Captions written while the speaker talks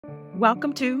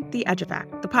Welcome to The Edge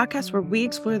Effect, the podcast where we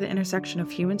explore the intersection of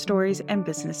human stories and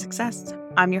business success.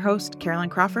 I'm your host,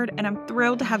 Caroline Crawford, and I'm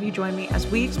thrilled to have you join me as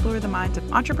we explore the minds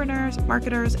of entrepreneurs,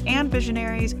 marketers, and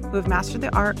visionaries who have mastered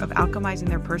the art of alchemizing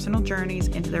their personal journeys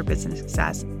into their business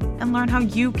success and learn how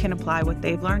you can apply what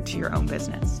they've learned to your own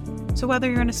business. So whether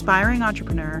you're an aspiring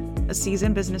entrepreneur, a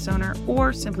seasoned business owner,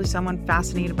 or simply someone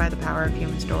fascinated by the power of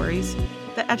human stories,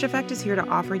 The Edge Effect is here to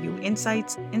offer you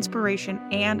insights, inspiration,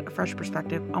 and a fresh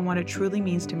perspective on what it truly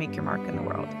means to make your mark in the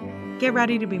world. Get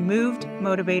ready to be moved,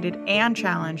 motivated, and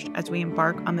challenged as we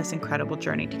embark on this incredible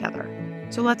journey together.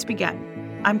 So let's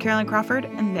begin. I'm Caroline Crawford,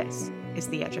 and this is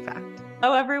The Edge Effect.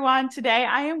 Hello, everyone. Today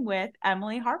I am with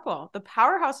Emily Harpel, the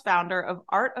powerhouse founder of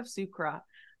Art of Sucra,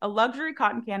 a luxury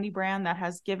cotton candy brand that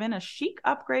has given a chic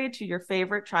upgrade to your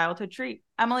favorite childhood treat.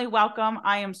 Emily, welcome.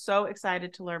 I am so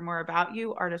excited to learn more about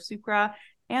you, Art of Sucra,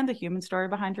 and the human story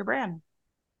behind your brand.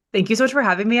 Thank you so much for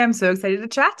having me. I'm so excited to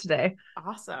chat today.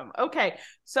 Awesome. Okay.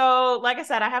 So like I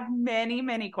said, I have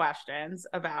many questions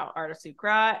about Art of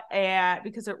Sucra, and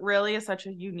because it really is such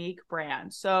a unique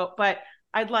brand. But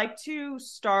I'd like to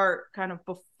start kind of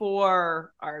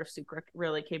before Art of Sucra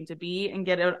really came to be and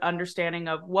get an understanding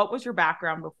of what was your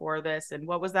background before this and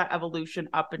what was that evolution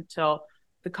up until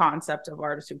the concept of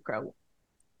Art of Sucra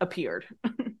appeared.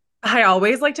 I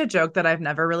always like to joke that I've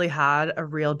never really had a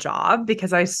real job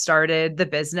because I started the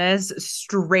business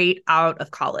straight out of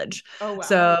college. Oh, wow.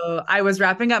 So I was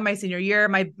wrapping up my senior year.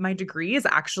 My degree is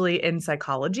actually in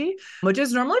psychology, which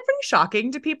is normally pretty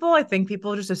shocking to people. I think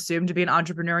people just assume to be an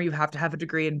entrepreneur, you have to have a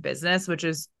degree in business, which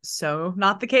is so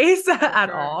not the case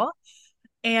at all.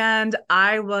 And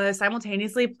I was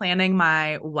simultaneously planning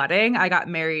my wedding. I got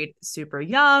married super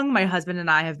young. My husband and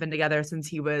I have been together since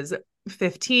he was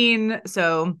 15.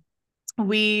 So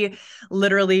we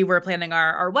literally were planning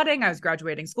our wedding. I was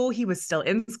graduating school. He was still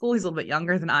in school. He's a little bit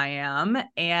younger than I am.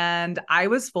 And I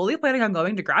was fully planning on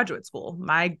going to graduate school.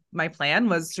 My plan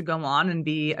was to go on and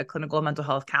be a clinical mental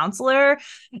health counselor.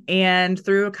 And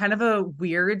through kind of a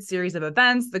weird series of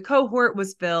events, the cohort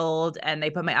was filled and they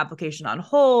put my application on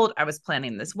hold. I was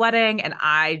planning this wedding and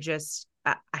I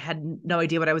had no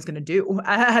idea what I was going to do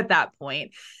at that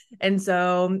point. And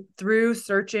so through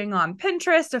searching on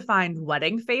Pinterest to find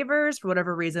wedding favors, for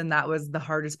whatever reason, that was the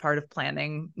hardest part of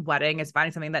planning wedding, is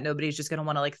finding something that nobody's just going to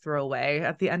want to throw away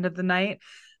at the end of the night.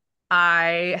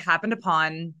 I happened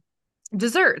upon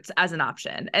desserts as an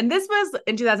option. And this was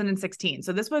in 2016.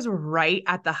 So this was right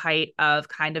at the height of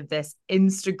kind of this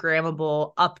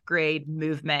Instagrammable upgrade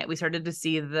movement. We started to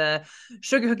see the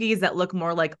sugar cookies that look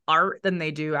more like art than they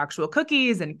do actual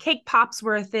cookies, and cake pops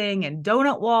were a thing, and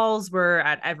donut walls were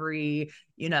at every,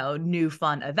 new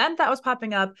fun event that was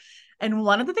popping up. And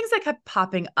one of the things that kept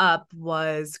popping up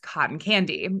was cotton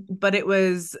candy, but it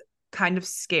was kind of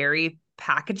scary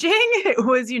packaging. It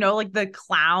was, like the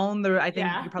clown, I think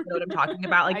you probably know what I'm talking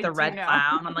about, like the red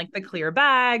clown on the clear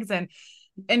bags, and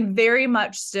very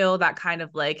much still that kind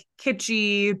of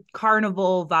kitschy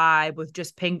carnival vibe with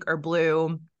just pink or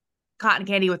blue cotton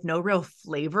candy with no real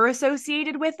flavor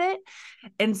associated with it.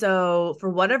 And so for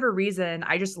whatever reason,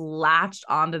 I just latched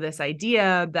onto this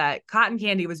idea that cotton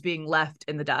candy was being left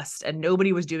in the dust and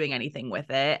nobody was doing anything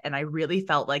with it. And I really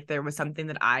felt like there was something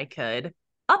that I could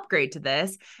upgrade to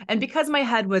this. And because my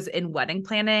head was in wedding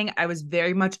planning, I was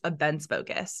very much events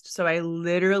focused. So I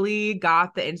literally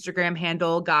got the Instagram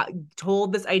handle,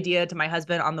 told this idea to my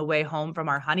husband on the way home from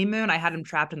our honeymoon. I had him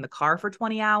trapped in the car for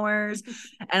 20 hours.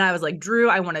 And I was like, Drew,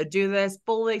 I want to do this.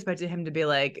 Fully expected him to be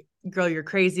like, girl, you're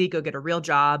crazy. Go get a real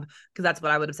job. Because that's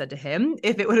what I would have said to him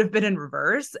if it would have been in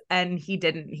reverse. And he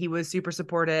didn't. He was super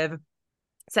supportive.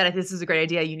 Said, this is a great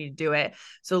idea. You need to do it.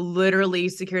 So literally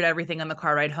secured everything on the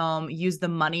car ride home, used the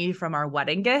money from our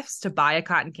wedding gifts to buy a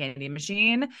cotton candy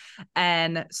machine,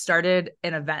 and started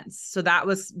in events. So that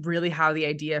was really how the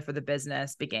idea for the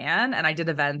business began. And I did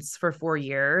events for 4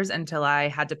 years until I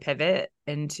had to pivot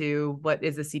into what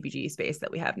is the CPG space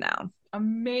that we have now.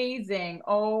 Amazing.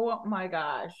 Oh my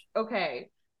gosh. Okay.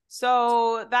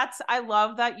 So I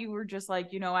love that you were just like,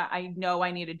 I know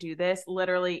I need to do this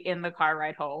literally in the car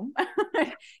ride home.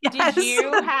 Yes. Did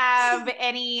you have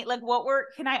any,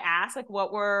 can I ask,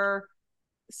 what were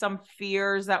some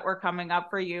fears that were coming up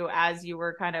for you as you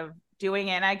were kind of doing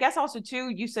it? And I guess also too,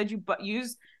 you said you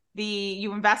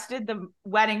invested the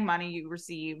wedding money you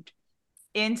received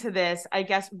into this. I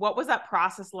guess, what was that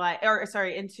process like,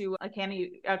 into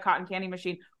a cotton candy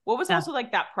machine? What was also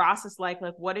that process like?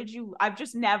 I've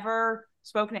just never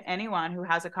spoken to anyone who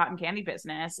has a cotton candy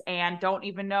business and don't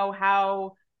even know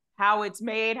how it's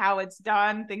made, how it's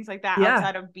done, things like that,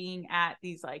 outside of being at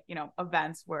these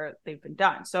events where they've been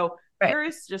done. So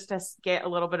curious just to get a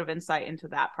little bit of insight into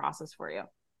that process for you.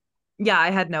 Yeah,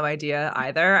 I had no idea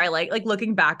either. I like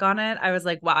looking back on it, I was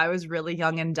like, wow, I was really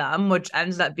young and dumb, which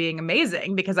ended up being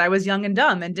amazing because I was young and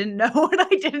dumb and didn't know what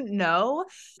I didn't know.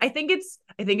 I think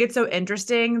it's so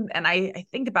interesting. And I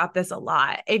think about this a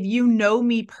lot. If you know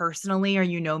me personally or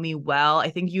you know me well,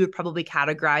 I think you would probably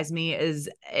categorize me as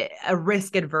a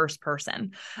risk adverse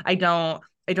person. I don't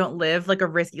I don't live like a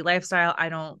risky lifestyle. I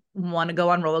don't want to go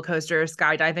on roller coasters.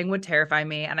 Skydiving would terrify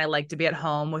me. And I like to be at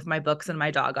home with my books and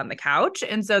my dog on the couch.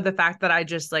 And so the fact that I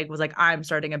just like was like, I'm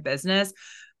starting a business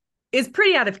is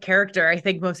pretty out of character. I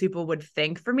think most people would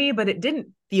think for me, but it didn't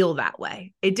feel that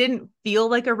way. It didn't feel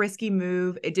like a risky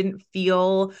move. It didn't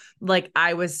feel like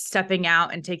I was stepping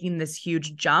out and taking this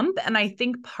huge jump. And I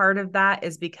think part of that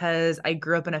is because I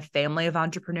grew up in a family of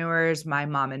entrepreneurs. My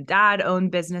mom and dad own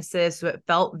businesses. So it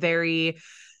felt very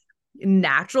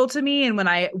natural to me. And when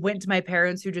I went to my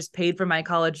parents who just paid for my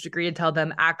college degree and tell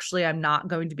them, actually, I'm not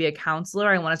going to be a counselor,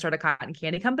 I want to start a cotton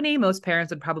candy company, most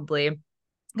parents would probably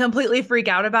completely freak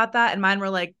out about that. And mine were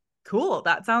like, cool,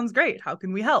 that sounds great. How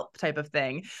can we help? Type of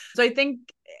thing. So I think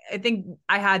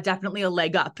I had definitely a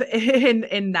leg up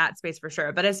in that space for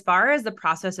sure. But as far as the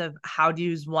process of how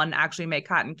does one actually make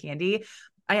cotton candy,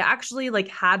 I actually like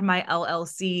had my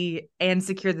LLC and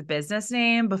secure the business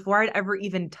name before I'd ever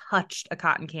even touched a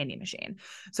cotton candy machine.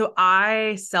 So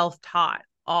I self-taught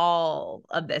all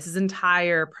of this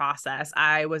entire process.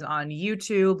 I was on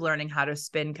YouTube learning how to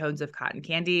spin cones of cotton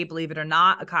candy. Believe it or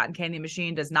not, a cotton candy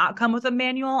machine does not come with a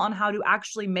manual on how to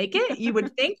actually make it. You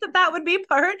would think that that would be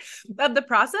part of the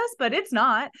process, but it's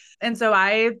not. And so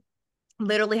I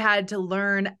literally had to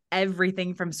learn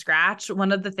everything from scratch.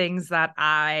 One of the things that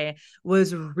I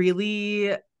was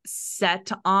really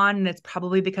set on, and it's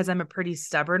probably because I'm a pretty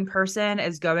stubborn person,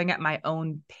 is going at my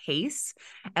own pace.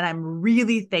 And I'm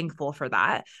really thankful for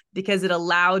that because it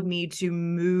allowed me to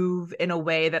move in a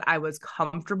way that I was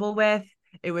comfortable with.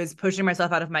 It was pushing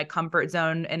myself out of my comfort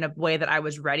zone in a way that I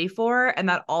was ready for. And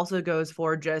that also goes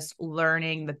for just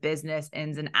learning the business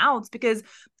ins and outs, because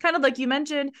kind of like you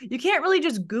mentioned, you can't really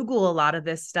just Google a lot of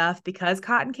this stuff because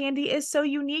cotton candy is so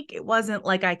unique. It wasn't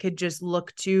like I could just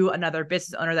look to another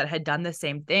business owner that had done the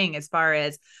same thing as far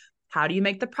as how do you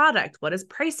make the product? What does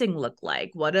pricing look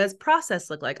like? What does process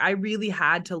look like? I really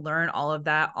had to learn all of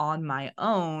that on my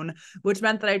own, which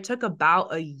meant that I took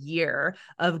about a year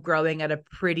of growing at a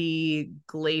pretty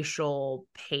glacial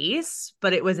pace,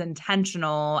 but it was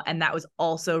intentional. And that was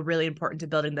also really important to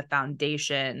building the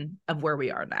foundation of where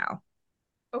we are now.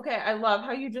 Okay, I love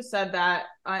how you just said that,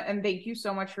 and thank you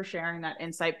so much for sharing that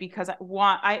insight because I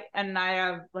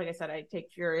have, like I said, I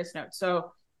take furious notes.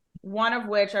 So one of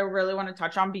which I really want to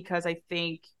touch on because I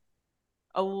think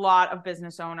a lot of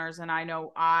business owners, and I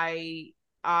know I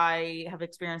have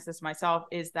experienced this myself,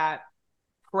 is that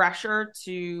pressure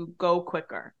to go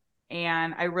quicker.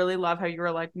 And I really love how you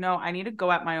were like, no, I need to go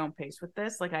at my own pace with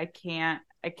this. Like I can't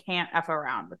F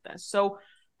around with this. So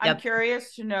I'm Yep.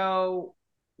 curious to know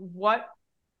what,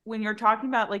 when you're talking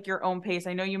about like your own pace,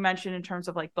 I know you mentioned in terms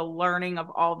of like the learning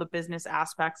of all the business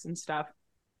aspects and stuff.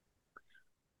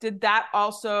 Did that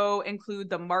also include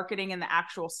the marketing and the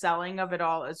actual selling of it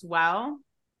all as well?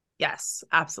 Yes,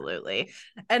 absolutely.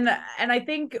 And I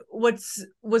think was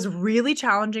really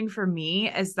challenging for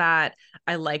me is that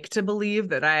I like to believe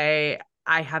that I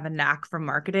have a knack for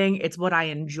marketing. It's what I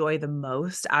enjoy the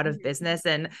most out of business,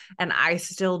 and I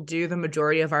still do the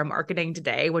majority of our marketing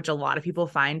today, which a lot of people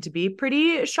find to be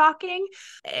pretty shocking.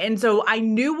 And so I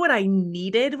knew what I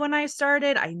needed when I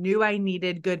started. I knew I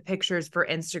needed good pictures for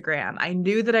Instagram. I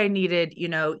knew that I needed,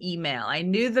 email. I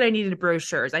knew that I needed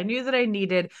brochures. I knew that I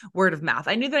needed word of mouth.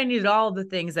 I knew that I needed all the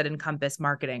things that encompass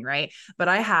marketing, right? But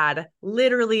I had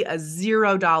literally a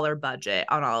 $0 budget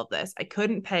on all of this. I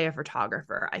couldn't pay a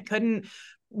photographer. I couldn't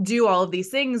do all of these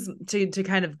things to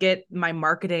kind of get my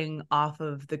marketing off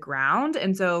of the ground.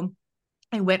 And so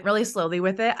I went really slowly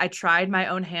with it. I tried my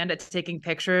own hand at taking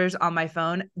pictures on my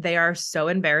phone. They are so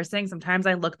embarrassing. Sometimes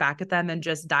I look back at them and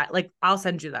just die. Like, I'll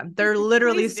send you them. They're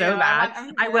literally Please do. so bad.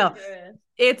 I'm I very will. curious.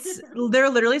 They're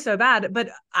literally so bad. But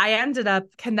I ended up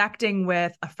connecting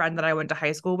with a friend that I went to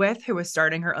high school with who was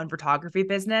starting her own photography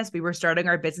business. We were starting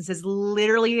our businesses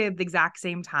literally at the exact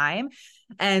same time.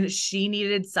 And she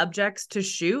needed subjects to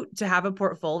shoot to have a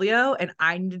portfolio, and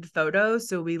I needed photos.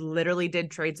 So we literally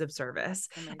did trades of service.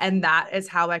 Amazing. And that is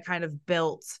how I kind of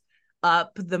built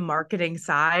up the marketing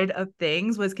side of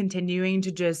things, was continuing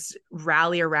to just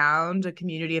rally around a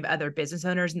community of other business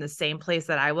owners in the same place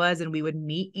that I was. And we would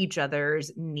meet each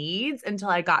other's needs until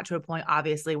I got to a point,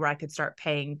 obviously, where I could start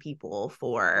paying people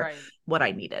for Right. what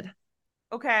I needed.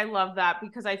 Okay, I love that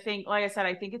because I think, like I said,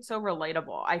 I think it's so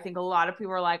relatable. I think a lot of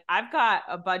people are like, I've got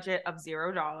a budget of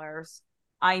 $0.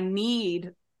 I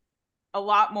need a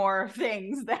lot more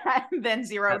things than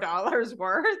 $0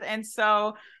 worth. And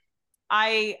so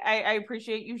I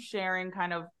appreciate you sharing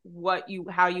kind of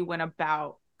how you went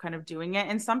about kind of doing it.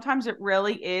 And sometimes it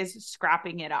really is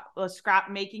scrapping it up,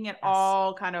 making it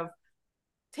all kind of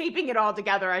taping it all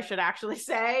together, I should actually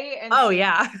say. And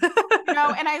yeah.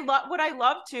 And what I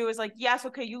love too is like, yes,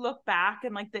 okay, you look back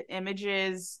and like the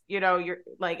images, you're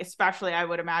like, especially I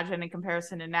would imagine in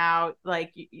comparison to now,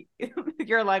 like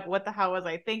you're like, what the hell was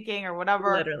I thinking or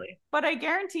whatever. Literally. But I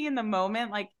guarantee in the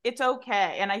moment, like it's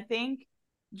okay. And I think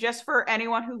just for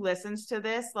anyone who listens to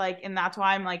this, like, and that's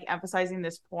why I'm like emphasizing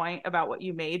this point about what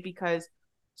you made, because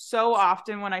so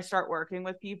often when I start working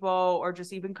with people or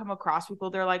just even come across people,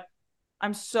 they're like,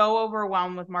 I'm so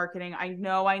overwhelmed with marketing. I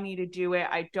know I need to do it.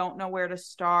 I don't know where to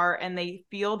start. And they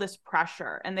feel this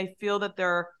pressure and they feel that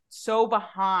they're so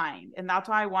behind. And that's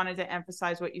why I wanted to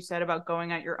emphasize what you said about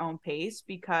going at your own pace,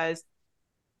 because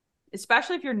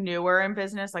especially if you're newer in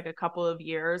business, like a couple of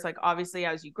years, like obviously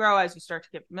as you grow, as you start to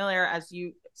get familiar, as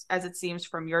it seems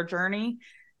from your journey,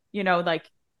 like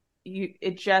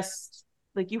it just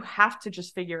like, you have to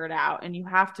just figure it out and you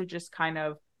have to just kind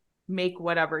of make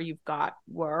whatever you've got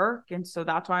work. And so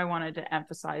that's why I wanted to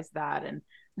emphasize that. And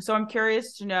so I'm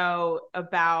curious to know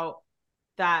about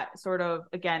that sort of,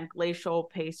 again, glacial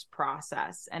pace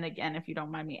process. And again, if you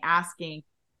don't mind me asking,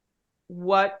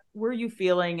 what were you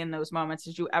feeling in those moments?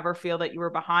 Did you ever feel that you were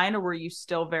behind, or were you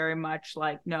still very much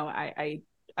like, no, I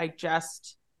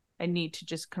need to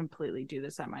just completely do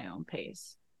this at my own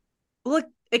pace? Look,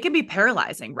 it can be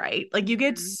paralyzing, right? Like you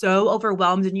get so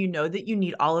overwhelmed and you know that you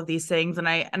need all of these things. And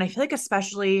I feel like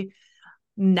especially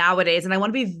nowadays, and I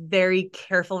want to be very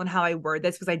careful in how I word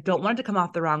this because I don't want it to come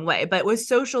off the wrong way, but with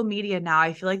social media now,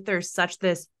 I feel like there's such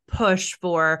this push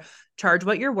for charge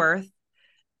what you're worth.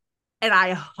 And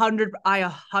I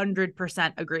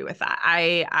 100% agree with that.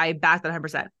 I back that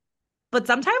 100%. But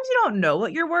sometimes you don't know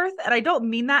what you're worth. And I don't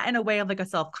mean that in a way of like a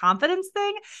self-confidence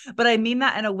thing, but I mean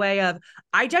that in a way of,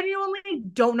 I genuinely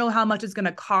don't know how much it's going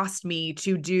to cost me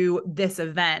to do this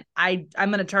event. I'm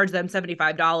going to charge them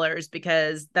 $75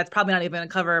 because that's probably not even going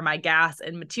to cover my gas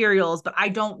and materials, but I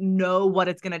don't know what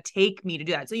it's going to take me to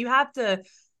do that. So you have to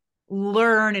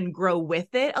learn and grow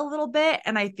with it a little bit.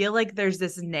 And I feel like there's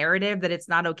this narrative that it's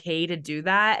not okay to do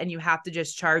that. And you have to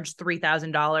just charge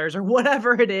 $3,000 or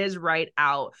whatever it is right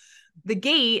out the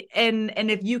gate. And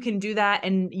if you can do that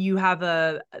and you have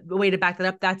a way to back that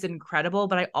up, that's incredible.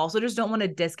 But I also just don't want to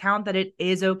discount that it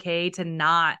is okay to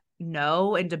not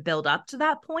know and to build up to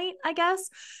that point, I guess.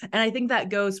 And I think that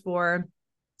goes for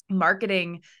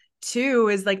marketing too,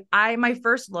 is like my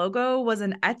first logo was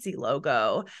an Etsy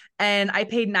logo and I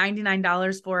paid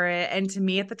 $99 for it. And to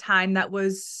me at the time, that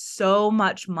was so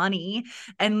much money.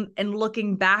 And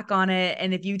looking back on it,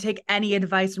 and if you take any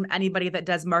advice from anybody that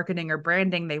does marketing or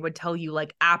branding, they would tell you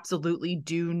like, absolutely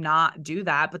do not do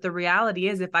that. But the reality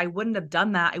is, if I wouldn't have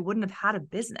done that, I wouldn't have had a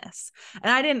business.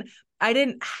 And I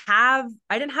didn't have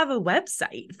a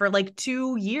website for like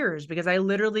 2 years because I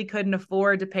literally couldn't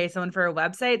afford to pay someone for a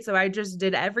website. So I just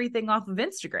did everything off of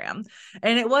Instagram,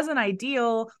 and it wasn't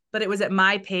ideal, but it was at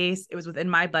my pace. It was within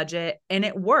my budget and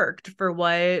it worked for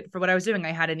what I was doing.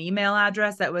 I had an email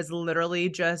address that was literally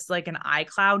just like an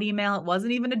iCloud email. It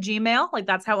wasn't even a Gmail. Like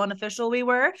that's how unofficial we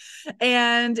were.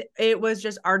 And it was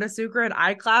just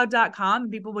artasucre@icloud.com.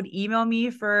 And people would email me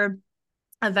for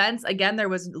events. Again, there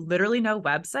was literally no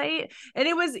website. And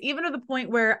it was even to the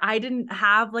point where I didn't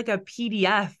have like a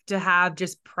PDF to have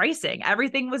just pricing.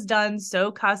 Everything was done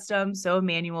so custom, so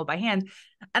manual by hand.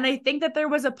 And I think that there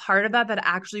was a part of that that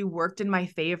actually worked in my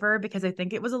favor because I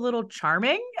think it was a little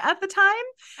charming at the time.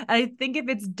 And I think if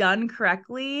it's done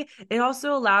correctly, it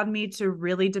also allowed me to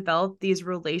really develop these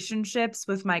relationships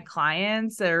with my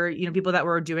clients or, people that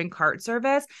were doing cart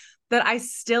service, that I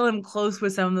still am close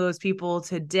with some of those people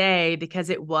today because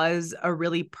it was a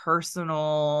really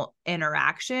personal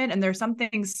interaction. And there's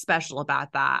something special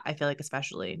about that, I feel like,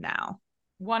 especially now.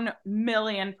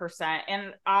 1,000,000%.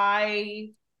 And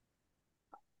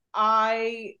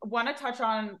I want to touch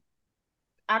on,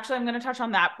 actually, I'm going to touch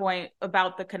on that point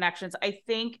about the connections. I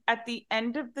think at the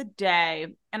end of the day,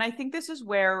 and I think this is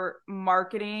where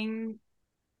marketing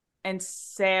and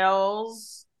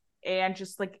sales and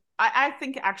just like, I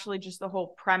think actually just the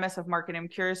whole premise of marketing, I'm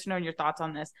curious to know your thoughts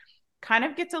on this, kind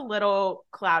of gets a little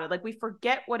clouded. Like we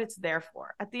forget what it's there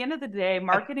for. At the end of the day,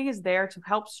 marketing is there to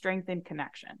help strengthen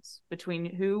connections between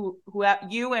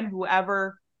you and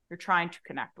whoever you're trying to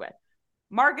connect with.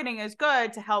 Marketing is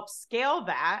good to help scale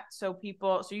that so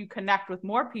you connect with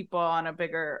more people on a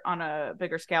bigger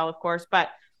scale, of course. But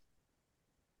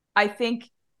I think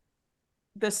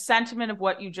the sentiment of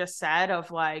what you just said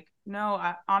of like,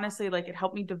 No, honestly, like it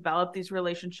helped me develop these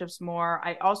relationships more.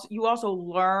 You also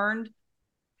learned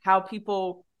how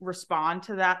people respond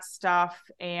to that stuff.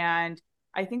 And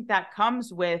I think that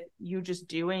comes with you just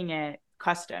doing it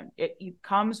custom. It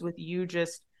comes with you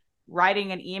just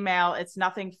writing an email. It's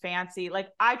nothing fancy. Like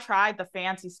I tried the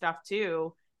fancy stuff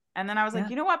too. And then I was like,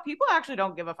 you know what? People actually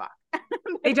don't give a fuck.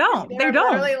 They don't. They They're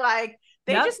don't. literally like,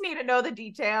 they Yep. just need to know the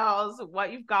details,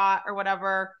 what you've got or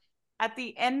whatever. At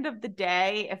the end of the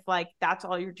day, if like that's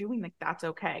all you're doing, like that's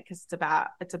okay. Cause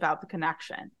it's about the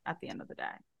connection at the end of the day.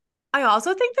 I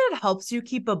also think that it helps you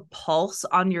keep a pulse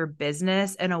on your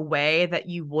business in a way that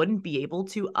you wouldn't be able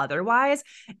to otherwise.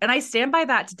 And I stand by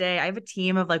that today. I have a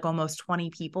team of like almost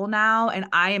 20 people now, and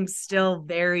I am still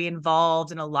very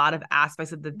involved in a lot of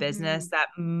aspects of the business that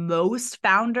most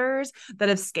founders that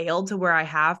have scaled to where I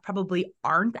have probably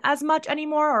aren't as much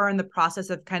anymore, or are in the process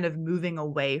of kind of moving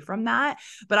away from that.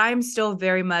 But I'm still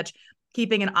very much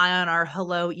keeping an eye on our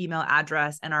hello email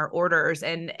address and our orders.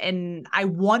 And I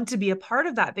want to be a part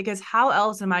of that, because how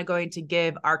else am I going to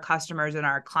give our customers and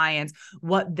our clients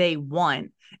what they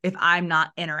want if I'm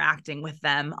not interacting with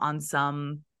them on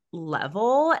some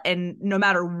level? And no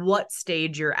matter what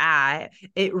stage you're at,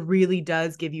 it really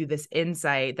does give you this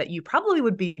insight that you probably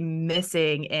would be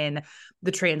missing in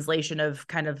the translation of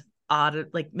kind of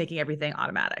like making everything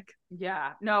automatic.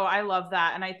 Yeah, no, I love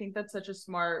that. And I think that's such a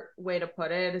smart way to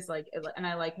put it, is like, and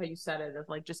I like how you said it, of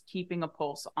like just keeping a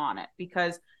pulse on it,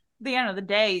 because at the end of the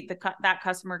day, that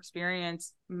customer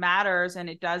experience matters, and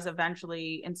it does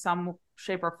eventually in some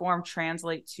shape or form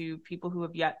translate to people who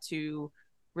have yet to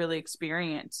really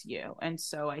experience you. And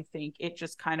so I think it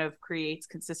just kind of creates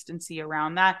consistency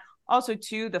around that. Also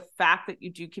too, the fact that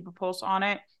you do keep a pulse on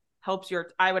it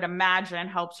I would imagine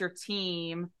helps your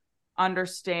team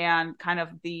understand kind of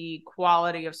the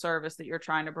quality of service that you're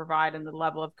trying to provide and the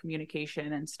level of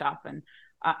communication and stuff. And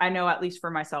I know, at least for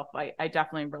myself, I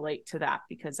definitely relate to that,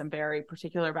 because I'm very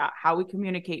particular about how we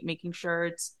communicate, making sure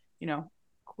it's,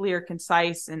 clear,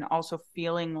 concise, and also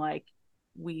feeling like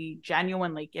we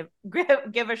genuinely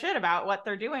give a shit about what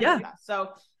they're doing with us. So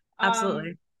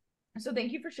absolutely. So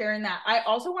thank you for sharing that. I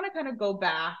also want to kind of go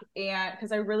back, and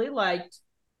because I really liked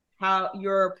how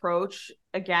your approach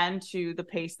again to the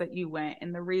pace that you went.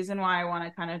 And the reason why I want to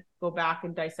kind of go back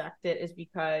and dissect it is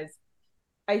because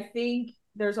I think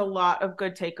there's a lot of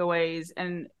good takeaways,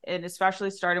 and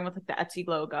especially starting with like the Etsy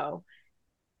logo.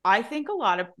 I think a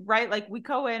lot of, right, like we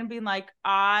go in being like,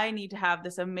 I need to have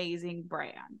this amazing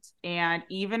brand. And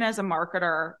even as a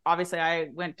marketer, obviously I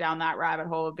went down that rabbit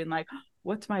hole of being like,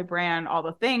 what's my brand, all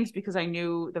the things, because I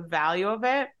knew the value of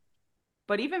it.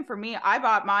 But even for me, I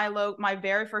bought my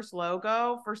very first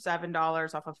logo for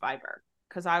 $7 off of Fiverr,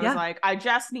 because I was like, I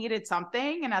just needed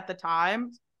something. And at the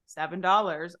time,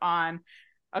 $7 on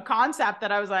a concept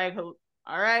that I was like,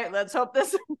 all right, let's hope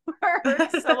this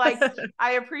works. So like,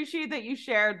 I appreciate that you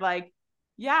shared like,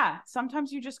 yeah,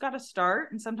 sometimes you just got to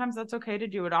start, and sometimes that's okay to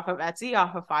do it off of Etsy,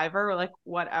 off of Fiverr, or like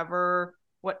whatever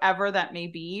that may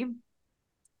be.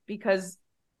 Because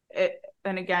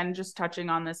and again, just touching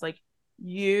on this, like,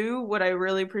 what I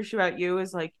really appreciate about you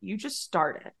is like, you just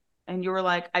started and you were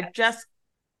like,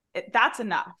 that's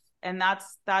enough. And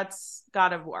that's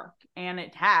gotta work. And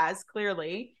it has,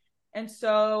 clearly. And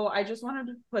so I just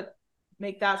wanted to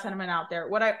make that sentiment out there.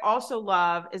 What I also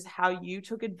love is how you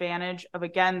took advantage of,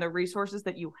 again, the resources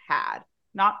that you had,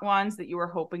 not ones that you were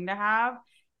hoping to have.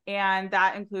 And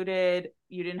that included,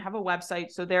 you didn't have a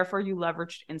website, so therefore you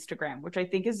leveraged Instagram, which I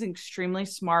think is an extremely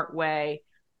smart way.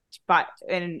 But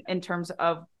in terms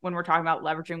of when we're talking about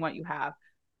leveraging what you have,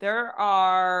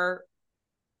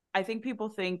 I think people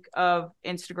think of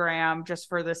Instagram, just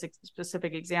for this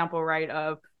specific example, right?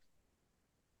 Of,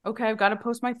 okay, I've got to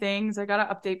post my things, I got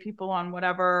to update people on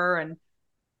whatever. And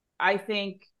I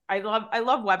think I love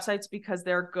websites because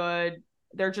they're good.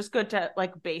 They're just good to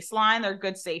like baseline. They're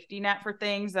good safety net for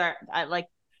things that I like.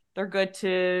 They're good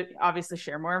to obviously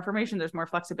share more information. There's more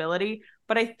flexibility.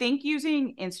 But I think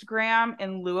using Instagram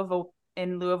in lieu of a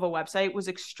website was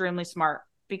extremely smart,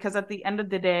 because at the end of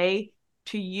the day,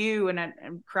 to you, and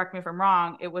correct me if I'm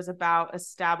wrong, it was about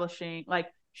establishing, like,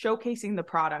 showcasing the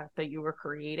product that you were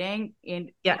creating.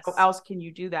 And how else can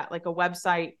you do that? Like, a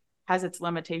website has its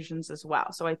limitations as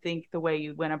well. So I think the way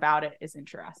you went about it is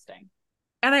interesting.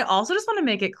 And I also just want to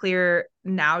make it clear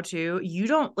now too, you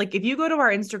don't, like, if you go to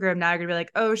our Instagram now, you're gonna be like,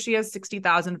 oh, she has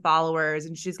 60,000 followers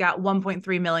and she's got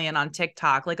 1.3 million on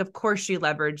TikTok. Like, of course she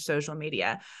leveraged social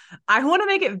media. I want to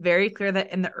make it very clear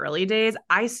that in the early days,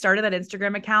 I started that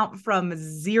Instagram account from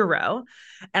 0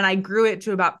 and I grew it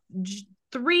to about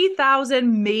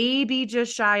 3,000, maybe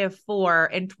just shy of 4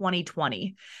 in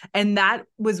 2020. And that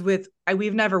was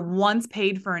we've never once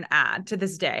paid for an ad to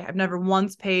this day. I've never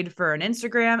once paid for an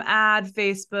Instagram ad,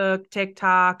 Facebook,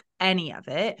 TikTok, any of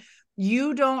it.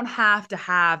 You don't have to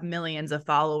have millions of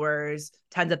followers,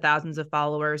 tens of thousands of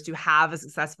followers to have a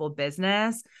successful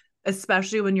business,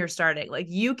 especially when you're starting. Like,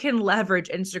 you can leverage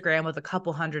Instagram with a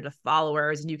couple hundred of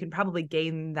followers, and you can probably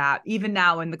gain that even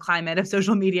now in the climate of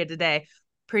social media today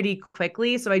pretty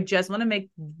quickly. So I just want to make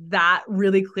that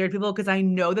really clear to people, because I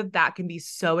know that that can be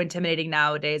so intimidating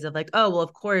nowadays of like, oh, well,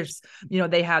 of course,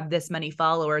 they have this many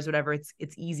followers, whatever. It's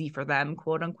easy for them,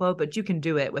 quote unquote, but you can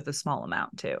do it with a small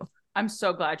amount too. I'm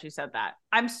so glad you said that.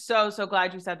 I'm so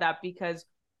glad you said that, because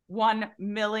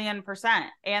 1,000,000%.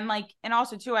 And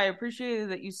also too, I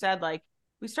appreciated that you said like,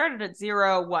 we started at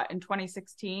zero, in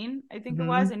 2016, I think it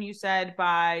was. And you said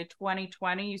by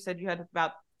 2020, you said you had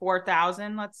about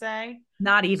 4,000, let's say.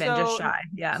 Not even, just shy.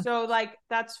 Yeah. So like,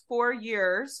 that's 4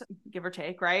 years, give or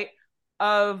take, right?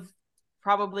 Of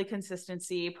probably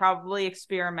consistency, probably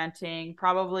experimenting,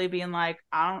 probably being like,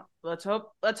 let's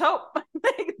hope.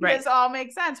 Right. This all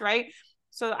makes sense, right?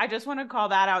 So I just want to call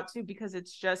that out too, because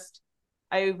it's just,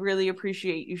 I really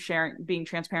appreciate you being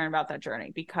transparent about that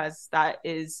journey, because that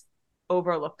is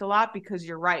overlooked a lot. Because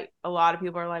you're right. A lot of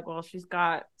people are like, well, she's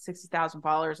got 60,000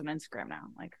 followers on Instagram now.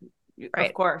 Like, right.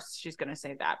 Of course she's going to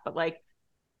say that, but like,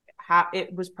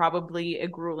 it was probably a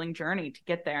grueling journey to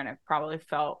get there. And it probably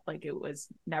felt like it was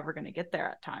never going to get there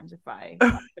at times, if I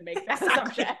have to make that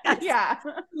assumption. Yeah.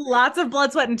 Lots of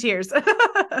blood, sweat, and tears. Do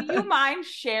you mind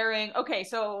sharing? Okay.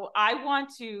 So I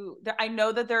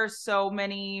know that there's so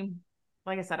many,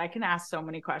 like I said, I can ask so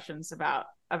many questions about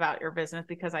your business,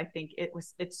 because I think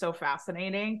it's so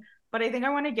fascinating, but I think I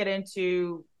want to get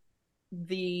into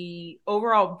the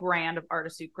overall brand of Art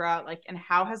of Sucra, like, and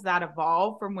how has that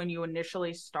evolved from when you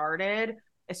initially started,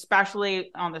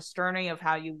 especially on the journey of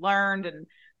how you learned,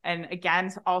 and again,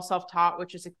 all self-taught,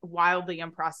 which is wildly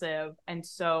impressive. And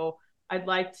so I'd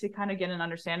like to kind of get an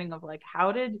understanding of like,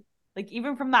 how did, like,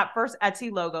 even from that first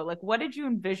Etsy logo, like, what did you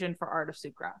envision for Art of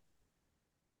Sucra?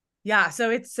 Yeah.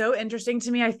 So it's so interesting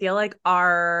to me. I feel like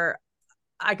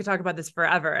I could talk about this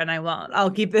forever, and I won't.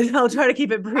 I'll try to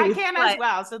keep it brief. I can as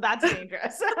well. So that's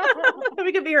dangerous.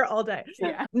 We could be here all day.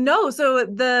 Yeah. No. So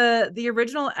the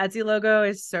original Etsy logo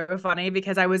is so funny,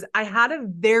 because I had a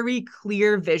very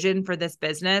clear vision for this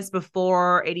business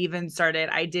before it even started.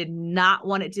 I did not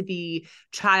want it to be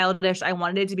childish. I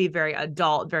wanted it to be very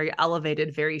adult, very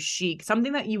elevated, very chic,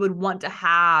 something that you would want to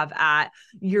have at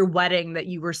your wedding that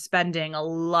you were spending a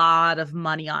lot of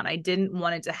money on. I didn't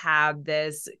want it to have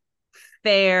this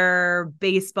fair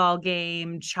baseball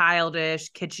game,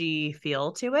 childish, kitschy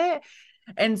feel to it.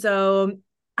 And so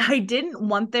I didn't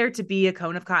want there to be a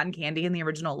cone of cotton candy in the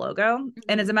original logo. Mm-hmm.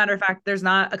 And as a matter of fact, there's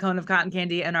not a cone of cotton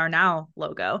candy in our now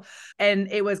logo.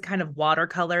 And it was kind of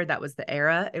watercolor. That was the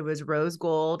era. It was rose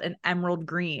gold and emerald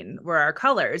green were our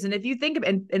colors. And if you think of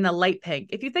in a light pink,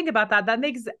 if you think about that, that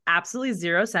makes absolutely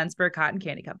 0 sense for a cotton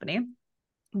candy company,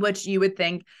 which you would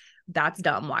think, that's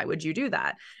dumb. Why would you do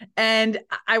that? And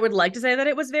I would like to say that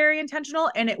it was very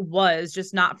intentional, and it was,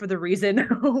 just not for the reason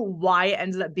why it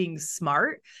ended up being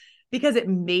smart, because it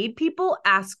made people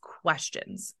ask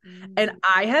questions. Mm-hmm. And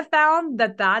I have found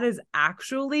that that is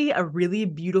actually a really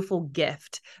beautiful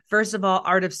gift. First of all,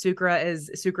 Art of Sucra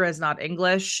is not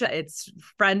English. It's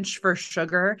French for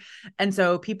sugar. And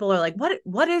so people are like,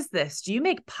 what is this? Do you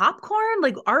make popcorn?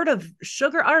 Like, art of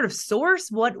sugar, art of source?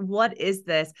 What is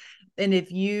this? And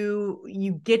if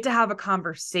you get to have a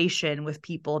conversation with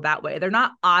people that way, they're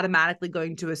not automatically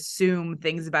going to assume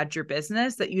things about your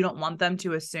business that you don't want them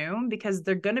to assume, because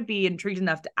they're going to be intrigued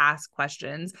enough to ask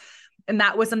questions. And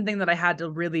that was something that I had to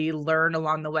really learn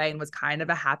along the way, and was kind of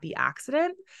a happy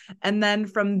accident. And then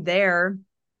from there,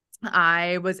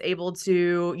 I was able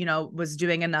to, was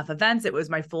doing enough events. It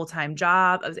was my full-time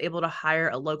job. I was able to hire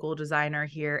a local designer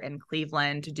here in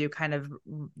Cleveland to do kind of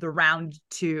the round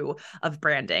 2 of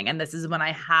branding. And this is when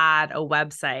I had a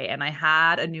website and I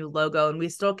had a new logo, and we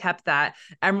still kept that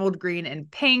emerald green and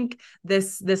pink.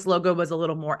 This logo was a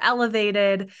little more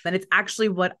elevated. And it's actually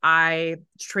what I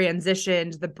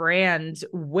transitioned the brand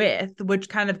with, which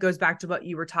kind of goes back to what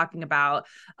you were talking about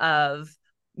of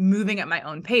moving at my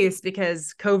own pace,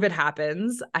 because COVID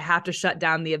happens. I have to shut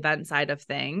down the event side of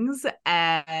things,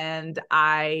 and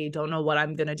I don't know what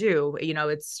I'm going to do.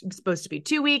 It's supposed to be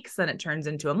 2 weeks, then it turns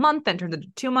into a month, then turns into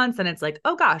 2 months. And it's like,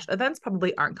 oh gosh, events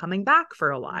probably aren't coming back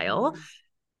for a while.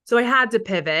 So I had to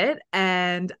pivot.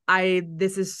 And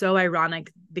this is so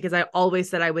ironic because I always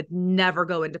said I would never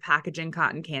go into packaging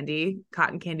cotton candy.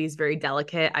 Cotton candy is very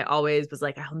delicate. I always was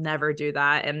like, I'll never do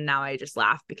that. And now I just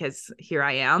laugh because here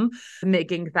I am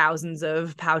making thousands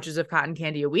of pouches of cotton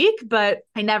candy a week, but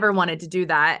I never wanted to do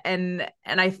that. And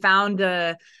I found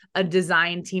a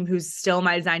design team who's still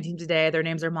my design team today. Their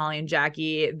names are Molly and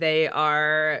Jackie. They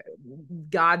are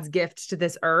God's gift to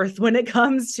this earth when it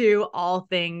comes to all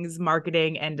things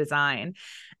marketing and design.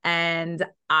 And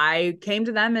I came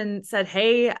to them and said,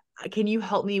 hey, can you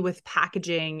help me with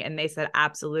packaging? And they said,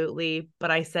 absolutely.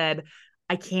 But I said,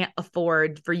 I can't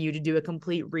afford for you to do a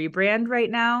complete rebrand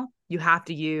right now. You have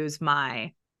to use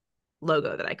my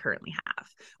logo that I currently have,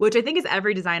 which I think is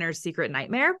every designer's secret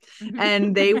nightmare.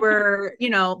 And they were,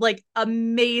 like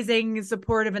amazing,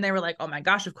 supportive. And they were like, oh my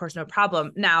gosh, of course, no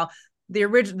problem. Now,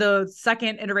 the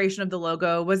second iteration of the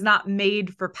logo was not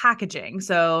made for packaging.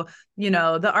 So,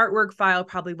 the artwork file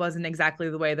probably wasn't exactly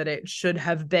the way that it should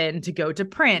have been to go to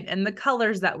print. And the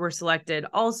colors that were selected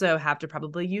also have to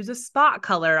probably use a spot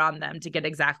color on them to get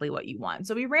exactly what you want.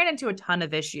 So we ran into a ton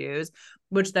of issues,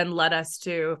 which then led us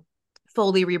to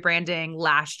fully rebranding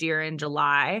last year in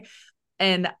July.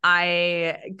 And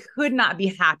I could not be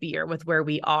happier with where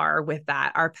we are with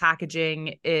that. Our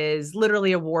packaging is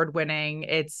literally award-winning.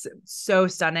 It's so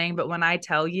stunning. But when I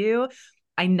tell you,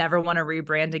 I never want to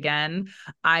rebrand again,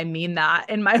 I mean that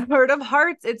in my heart of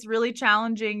hearts. It's really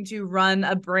challenging to run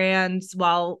a brand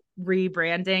while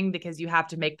rebranding because you have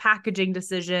to make packaging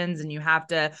decisions and you have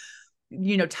to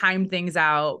time things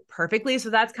out perfectly. So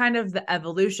that's kind of the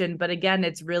evolution. But again,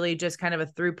 it's really just kind of a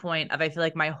through point of, I feel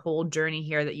like my whole journey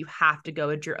here that you have to go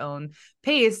at your own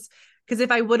pace. Because if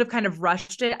I would have kind of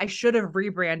rushed it, I should have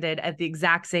rebranded at the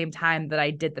exact same time that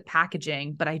I did the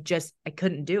packaging, but I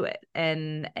couldn't do it.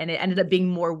 And it ended up being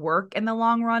more work in the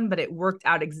long run, but it worked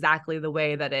out exactly the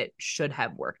way that it should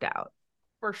have worked out.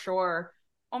 For sure.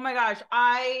 Oh my gosh.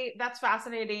 That's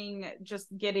fascinating, just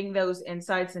getting those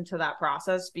insights into that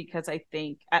process, because I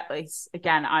think, at least,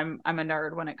 again, I'm a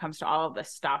nerd when it comes to all of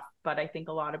this stuff, but I think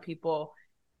a lot of people,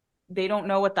 they don't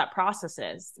know what that process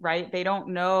is, right? They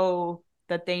don't know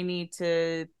that they need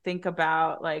to think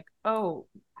about like, oh,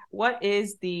 what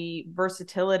is the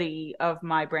versatility of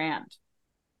my brand?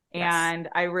 Yes. And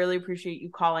I really appreciate you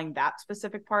calling that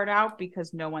specific part out,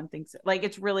 because no one thinks it. Like,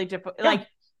 it's really difficult. Yeah. Like,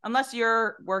 unless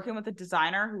you're working with a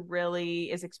designer who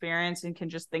really is experienced and can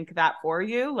just think that for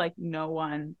you, like, no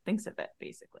one thinks of it,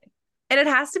 basically. And it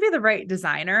has to be the right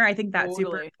designer. I think that's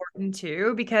super important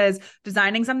too, because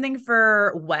designing something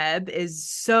for web is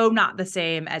so not the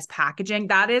same as packaging.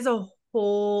 That is a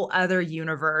whole other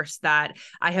universe that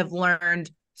I have learned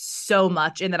so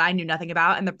much in that I knew nothing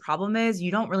about. And the problem is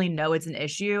you don't really know it's an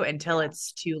issue until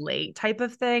it's too late, type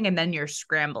of thing. And then you're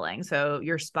scrambling. So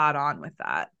you're spot on with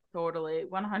that. Totally.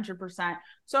 100%.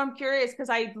 So I'm curious, because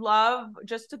I'd love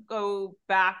just to go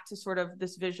back to sort of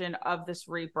this vision of this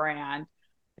rebrand,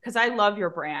 because I love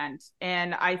your brand.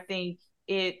 And I think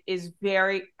it is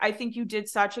I think you did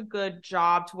such a good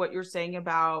job to what you're saying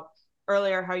about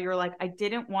earlier, how you're like, I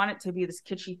didn't want it to be this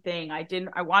kitschy thing.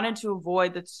 I wanted to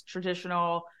avoid this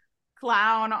traditional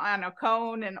clown on a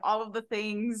cone and all of the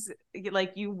things.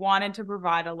 Like, you wanted to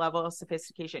provide a level of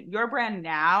sophistication. Your brand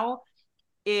now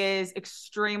is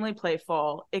extremely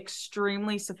playful,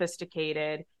 extremely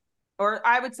sophisticated, or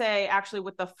I would say actually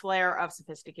with the flair of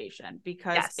sophistication,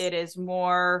 because it is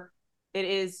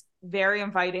very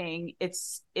inviting.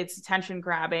 It's attention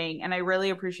grabbing. And I really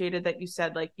appreciated that you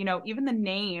said, like, even the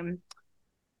name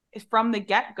is from the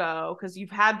get-go, because you've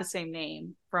had the same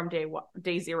name from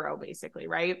day zero, basically,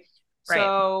 right?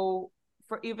 So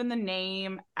for even the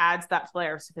name adds that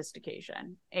flair of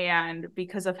sophistication. And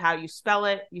because of how you spell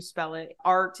it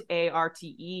art,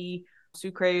 A-R-T-E,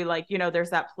 sucre, like,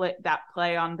 there's that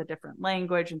play on the different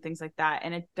language and things like that.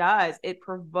 And it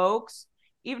provokes,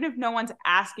 even if no one's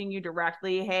asking you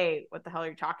directly, hey, what the hell are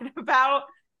you talking about?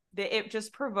 It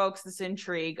just provokes this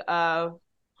intrigue of,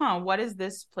 what is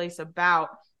this place about?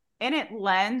 And it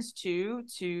lends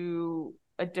to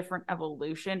a different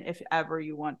evolution if ever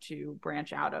you want to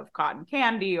branch out of cotton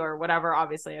candy or whatever.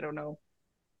 Obviously, I don't know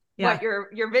what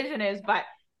your vision is, but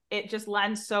it just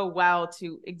lends so well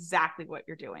to exactly what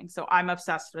you're doing. So I'm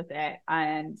obsessed with it.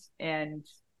 And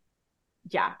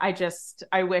yeah,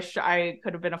 I wish I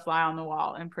could have been a fly on the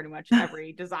wall in pretty much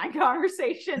every design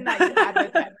conversation that you had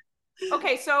with them.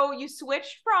 Okay, so you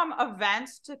switched from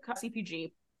events to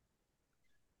CPG.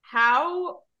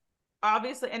 How,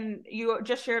 obviously, and you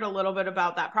just shared a little bit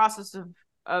about that process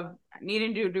of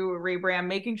needing to do a rebrand,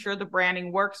 making sure the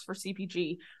branding works for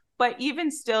CPG. But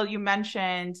even still, you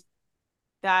mentioned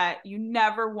that you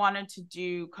never wanted to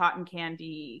do cotton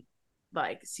candy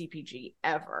like CPG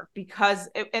ever, because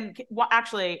well,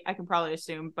 actually I can probably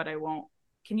assume, but I won't.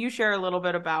 Can you share a little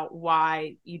bit about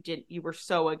why you were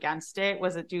so against it?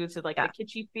 Was it due to like the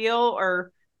kitschy feel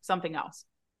or something else?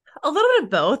 A little bit of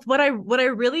both. What I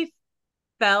really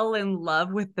fell in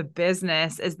love with the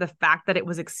business is the fact that it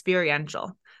was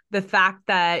experiential. The fact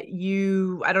that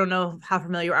I don't know how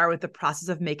familiar you are with the process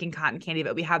of making cotton candy,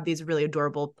 but we have these really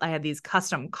adorable, I had these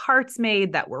custom carts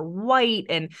made that were white,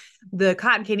 and the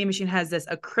cotton candy machine has this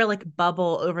acrylic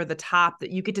bubble over the top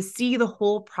that you get to see the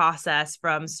whole process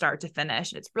from start to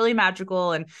finish. And it's really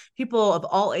magical. And people of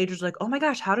all ages are like, oh my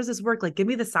gosh, how does this work? Like, give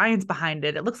me the science behind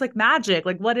it. It looks like magic.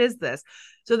 Like, what is this?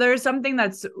 So there's something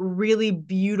that's really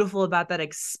beautiful about that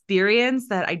experience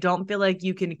that I don't feel like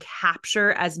you can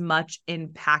capture as much in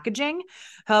packaging.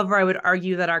 However, I would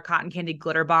argue that our cotton candy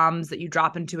glitter bombs that you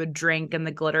drop into a drink and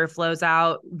the glitter flows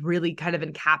out really kind of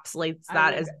encapsulates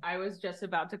that. I was just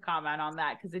about to comment on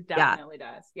that because it definitely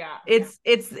does. Yeah.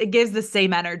 It gives the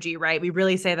same energy, right? We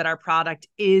really say that our product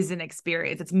is an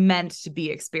experience. It's meant to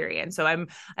be experienced. So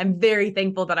I'm very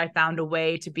thankful that I found a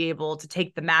way to be able to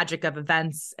take the magic of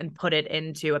events and put it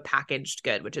into a packaged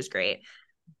good, which is great.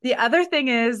 The other thing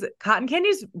is cotton candy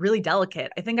is really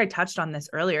delicate. I think I touched on this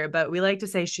earlier, but we like to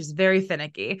say she's very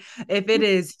finicky. If it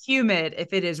is humid,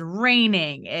 if it is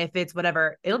raining, if it's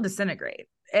whatever, it'll disintegrate.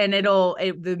 And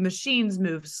the machines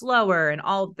move slower and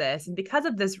all of this. And because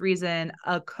of this reason,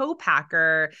 a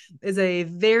co-packer is a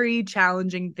very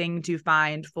challenging thing to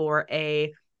find for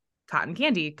a cotton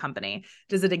candy company.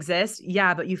 Does it exist?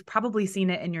 Yeah, but you've probably seen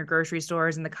it in your grocery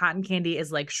stores, and the cotton candy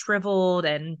is like shriveled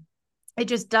and it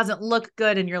just doesn't look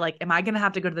good. And you're like, am I going to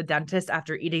have to go to the dentist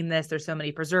after eating this? There's so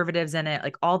many preservatives in it,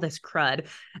 like all this crud.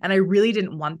 And I really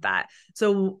didn't want that.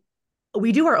 So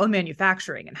we do our own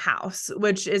manufacturing in house,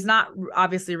 which is not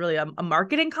obviously really a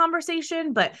marketing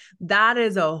conversation, but that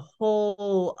is a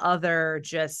whole other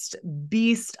just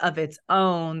beast of its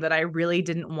own that I really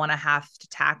didn't want to have to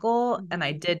tackle. And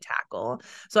I did tackle.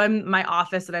 So my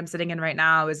office that I'm sitting in right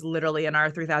now is literally in our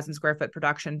 3,000 square foot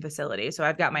production facility. So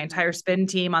I've got my entire spin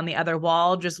team on the other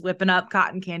wall, just whipping up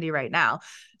cotton candy right now.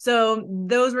 So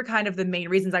those were kind of the main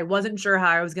reasons. I wasn't sure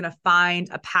how I was going to find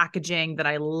a packaging that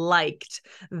I liked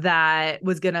that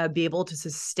was going to be able to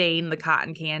sustain the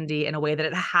cotton candy in a way that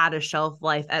it had a shelf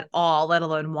life at all, let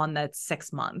alone one that's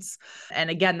 6 months. And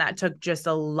again, that took just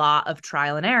a lot of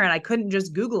trial and error. And I couldn't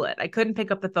just Google it. I couldn't pick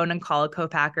up the phone and call a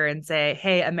co-packer and say,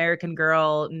 hey, American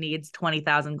Girl needs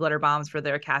 20,000 glitter bombs for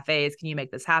their cafes. Can you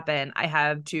make this happen? I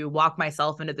have to walk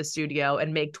myself into the studio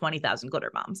and make 20,000 glitter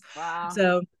bombs. Wow.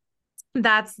 So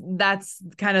that's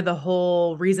kind of the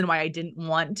whole reason why I didn't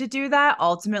want to do that.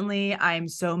 Ultimately, I'm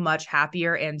so much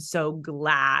happier and so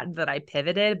glad that I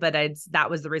pivoted, but that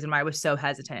was the reason why I was so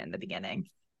hesitant in the beginning.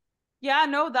 Yeah,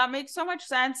 no, that makes so much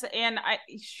sense. And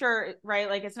right,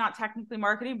 like it's not technically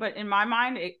marketing, but in my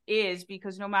mind it is,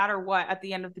 because no matter what, at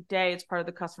the end of the day, it's part of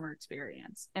the customer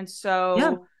experience. And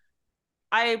so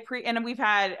and we've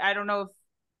had, I don't know if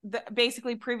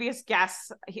basically previous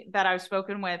guests that I've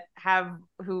spoken with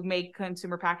who make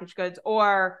consumer packaged goods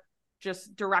or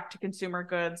just direct to consumer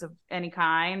goods of any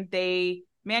kind, they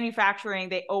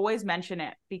always mention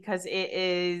it because it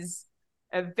is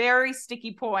a very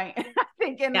sticky point, I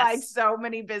think, in like so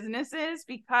many businesses,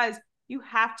 because you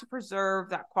have to preserve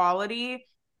that quality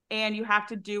and you have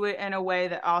to do it in a way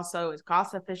that also is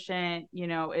cost efficient. You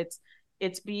know, it's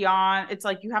beyond, it's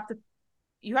like you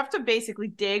have to basically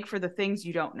dig for the things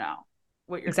you don't know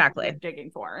what you're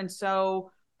digging for. And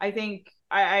so I think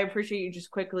I appreciate you just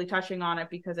quickly touching on it,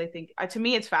 because I think to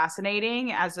me, it's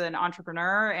fascinating as an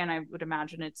entrepreneur, and I would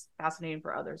imagine it's fascinating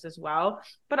for others as well.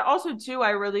 But also too,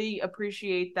 I really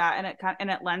appreciate that. And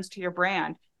it lends to your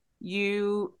brand.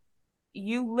 You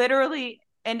literally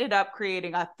ended up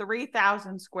creating a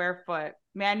 3,000 square foot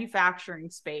manufacturing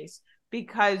space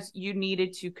because you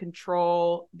needed to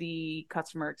control the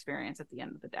customer experience at the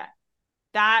end of the day.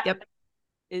 That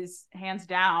is hands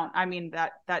down. I mean,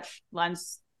 that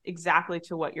lends exactly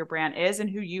to what your brand is and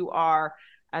who you are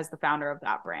as the founder of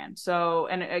that brand. So,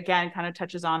 and again, kind of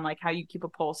touches on like how you keep a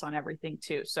pulse on everything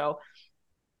too. So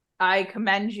I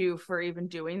commend you for even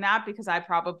doing that, because I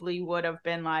probably would have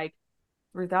been like,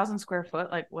 3,000 square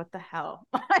foot, like what the hell?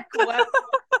 Like what?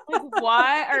 Like,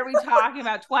 what are we talking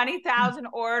about? 20,000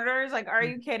 orders? Like, are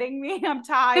you kidding me? I'm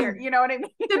tired. You know what I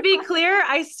mean? To be clear,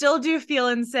 I still do feel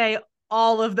and say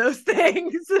all of those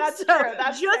things. That's true.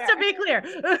 That's just fair. To be clear.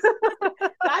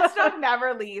 That stuff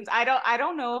never leaves. I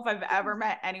don't know if I've ever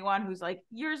met anyone who's like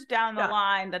years down the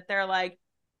line that they're like,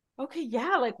 okay,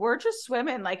 yeah, like we're just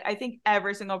swimming. Like I think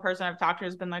every single person I've talked to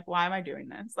has been like, why am I doing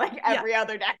this? Like every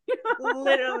other day.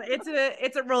 Literally,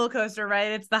 it's a roller coaster,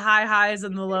 right? It's the high highs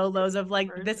and the low lows of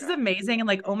like, For this is sure. amazing. And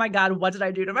like, oh my God, what did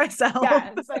I do to myself?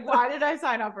 Yeah, it's like, why did I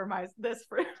sign up for this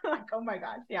for like, oh my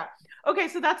God. Yeah. Okay,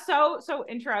 so that's so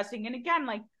interesting. And again,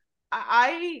 like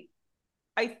I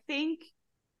think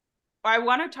I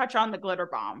want to touch on the glitter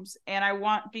bombs, and I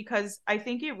want, because I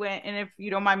think it went, and if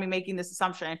you don't mind me making this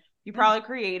assumption, you probably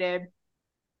created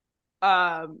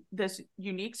this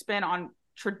unique spin on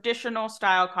traditional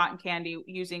style cotton candy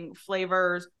using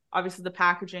flavors. Obviously the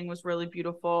packaging was really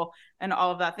beautiful and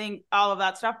all of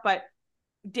that stuff, but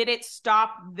did it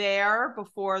stop there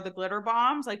before the glitter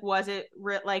bombs? Like, was it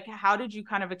like, how did you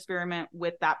kind of experiment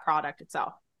with that product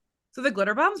itself? So the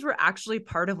glitter bombs were actually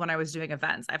part of when I was doing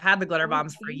events. I've had the glitter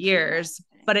bombs for years,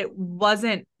 but it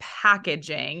wasn't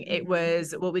packaging. It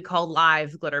was what we call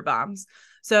live glitter bombs.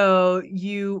 So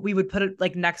we would put it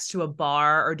like next to a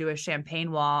bar or do a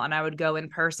champagne wall, and I would go in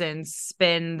person,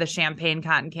 spin the champagne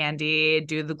cotton candy,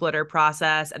 do the glitter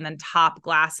process, and then top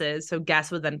glasses. So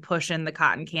guests would then push in the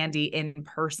cotton candy in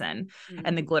person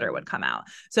and the glitter would come out.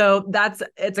 So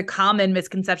it's a common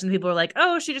misconception. People are like,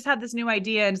 oh, she just had this new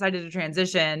idea and decided to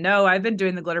transition. No, I've been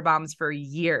doing the glitter bombs for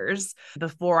years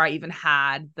before I even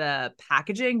had the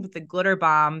packaging, but the glitter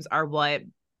bombs are what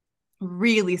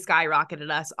really skyrocketed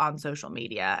us on social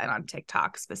media and on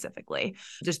TikTok specifically,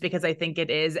 just because I think it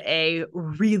is a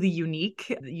really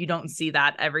unique, you don't see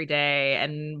that every day.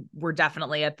 And we're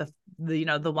definitely at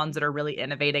the ones that are really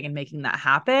innovating and making that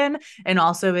happen. And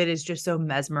also it is just so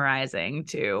mesmerizing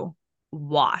to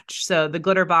watch. So the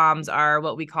glitter bombs are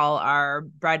what we call our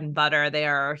bread and butter. They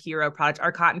are our hero product.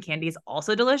 Our cotton candy is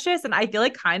also delicious, and I feel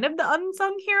like kind of the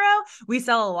unsung hero. We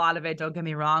sell a lot of it, don't get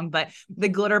me wrong, but the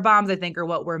glitter bombs I think are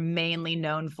what we're mainly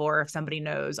known for if somebody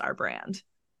knows our brand.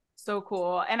 So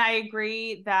cool. And I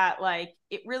agree that like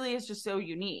it really is just so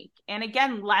unique, and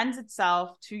again lends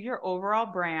itself to your overall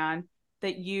brand,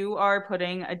 that you are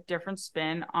putting a different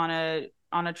spin on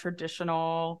a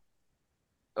traditional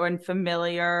and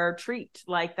familiar treat.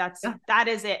 Like that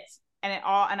is it. And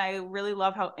I really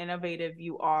love how innovative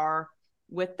you are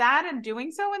with that, and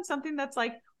doing so in something that's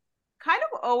like kind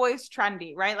of always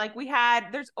trendy, right? Like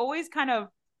there's always kind of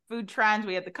food trends.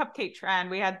 We had the cupcake trend,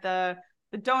 we had the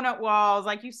donut walls,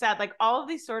 like you said, like all of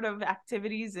these sort of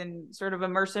activities and sort of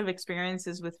immersive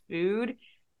experiences with food.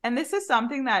 And this is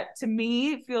something that to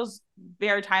me feels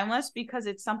very timeless, because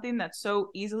it's something that's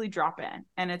so easily drop in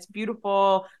and it's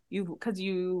beautiful. Because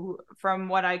from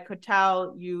what I could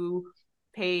tell, you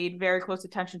paid very close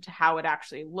attention to how it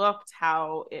actually looked,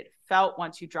 how it felt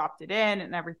once you dropped it in,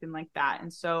 and everything like that.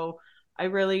 And so I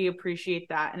really appreciate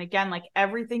that. And again, like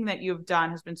everything that you've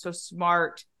done has been so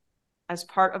smart as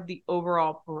part of the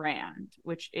overall brand,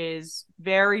 which is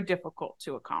very difficult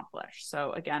to accomplish.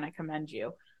 So again, I commend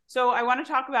you. So I want to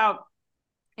talk about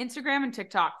Instagram and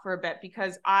TikTok for a bit,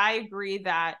 because I agree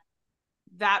that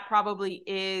probably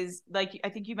is, like, I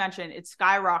think you mentioned it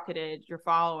skyrocketed your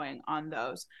following on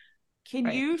those.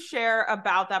 Can you share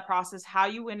about that process, how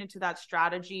you went into that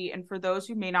strategy? And for those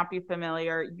who may not be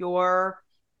familiar,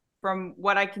 from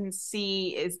what I can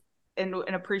see is and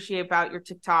appreciate about your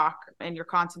TikTok and your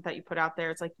content that you put out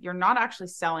there, it's like you're not actually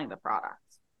selling the product.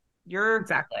 You're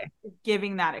exactly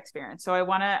giving that experience. So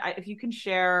if you can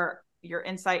share your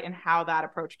insight in how that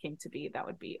approach came to be, that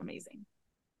would be amazing.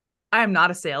 I am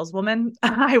not a saleswoman.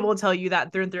 I will tell you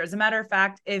that through and through. As a matter of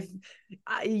fact, if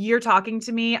you're talking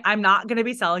to me, I'm not going to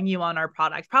be selling you on our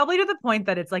product, probably to the point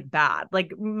that it's like bad.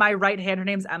 Like my right hand, her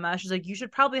name's Emma. She's like, you should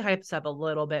probably hype this up a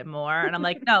little bit more. And I'm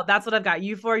like, no, that's what I've got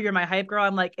you for. You're my hype girl.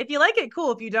 I'm like, if you like it,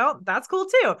 cool. If you don't, that's cool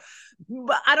too.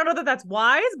 But I don't know that that's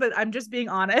wise, but I'm just being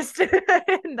honest.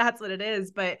 And that's what it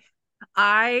is. But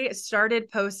I started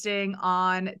posting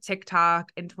on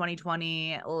TikTok in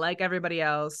 2020, like everybody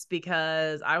else,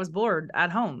 because I was bored at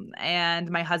home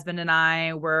and my husband and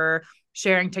I were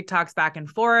sharing TikToks back and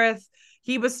forth.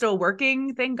 He was still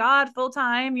working, thank God, full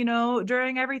time,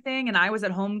 during everything. And I was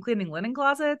at home cleaning linen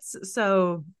closets.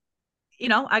 So,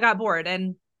 I got bored.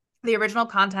 And the original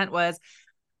content was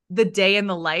the day in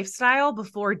the lifestyle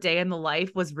before day in the life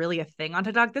was really a thing on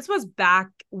TikTok. This was back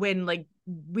when like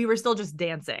we were still just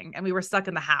dancing and we were stuck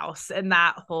in the house and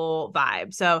that whole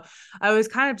vibe. So I was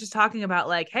kind of just talking about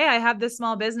like, hey, I have this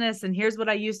small business and here's what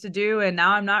I used to do. And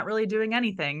now I'm not really doing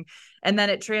anything. And then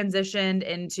it transitioned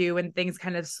into when things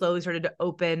kind of slowly started to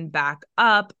open back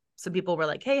up, some people were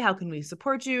like, hey, how can we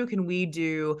support you? Can we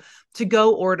do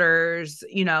to-go orders?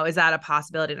 You know, is that a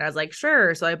possibility? And I was like,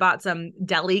 sure. So I bought some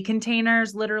deli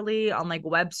containers literally on like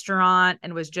Webstaurant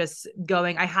and was just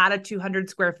going. I had a 200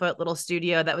 square foot little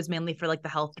studio that was mainly for like the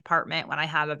health department when I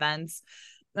have events.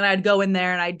 And I'd go in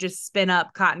there and I'd just spin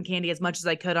up cotton candy as much as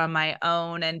I could on my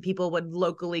own. And people would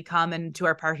locally come into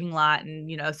our parking lot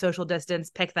and, you know, social distance,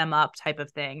 pick them up type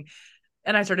of thing.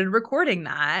 And I started recording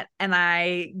that and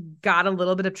I got a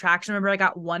little bit of traction. Remember, I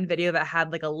got one video that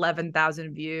had like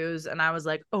 11,000 views and I was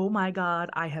like, oh my God,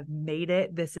 I have made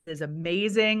it. This is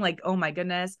amazing. Like, oh my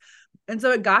goodness. And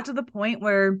so it got to the point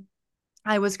where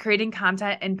I was creating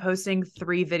content and posting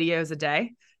 3 videos a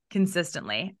day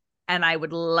consistently. And I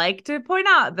would like to point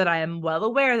out that I am well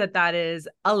aware that that is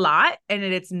a lot and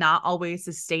it's not always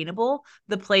sustainable.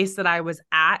 The place that I was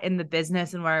at in the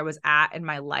business and where I was at in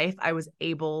my life, I was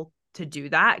able to do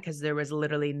that because there was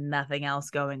literally nothing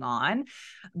else going on.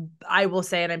 I will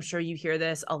say, and I'm sure you hear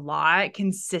this a lot,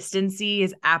 consistency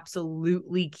is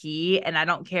absolutely key. And I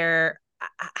don't care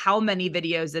how many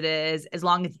videos it is, as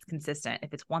long as it's consistent.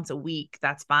 If it's once a week,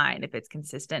 that's fine. If it's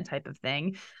consistent type of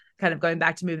thing, kind of going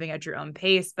back to moving at your own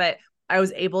pace. But I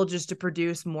was able just to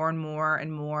produce more and more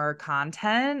and more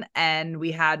content. And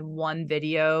we had one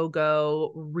video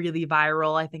go really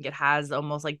viral. I think it has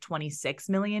almost like 26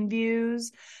 million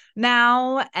views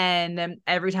now. And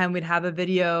every time we'd have a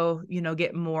video, you know,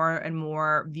 get more and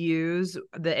more views,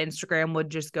 the Instagram would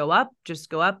just go up,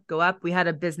 go up. We had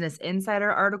a Business Insider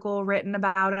article written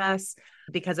about us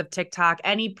because of TikTok.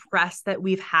 Any press that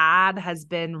we've had has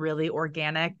been really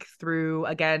organic through,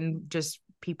 again, just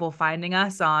people finding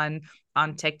us on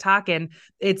TikTok. And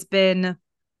it's been,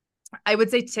 I would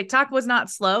say TikTok was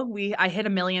not slow. I hit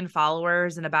 1 million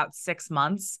followers in about 6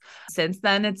 months. Since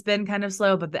then, it's been kind of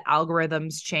slow, but the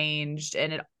algorithms changed.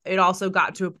 And it also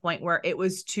got to a point where it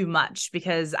was too much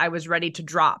because I was ready to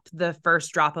drop the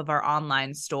first drop of our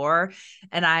online store.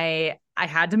 And I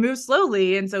had to move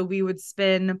slowly. And so we would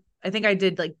spin, I think I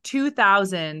did like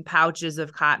 2,000 pouches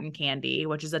of cotton candy,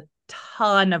 which is a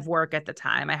ton of work at the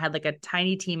time. I had like a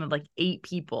tiny team of like 8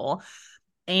 people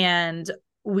and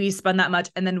we spun that much.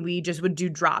 And then we just would do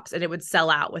drops and it would sell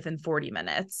out within 40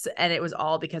 minutes. And it was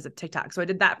all because of TikTok. So I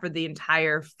did that for the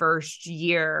entire first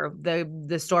year.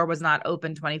 The store was not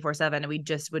open 24/7 and we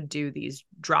just would do these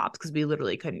drops because we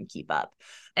literally couldn't keep up.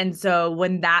 And so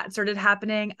when that started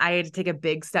happening, I had to take a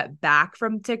big step back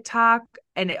from TikTok.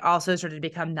 And it also started to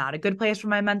become not a good place for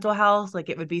my mental health. Like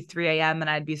it would be 3 a.m. and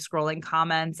I'd be scrolling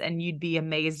comments and you'd be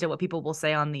amazed at what people will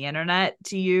say on the internet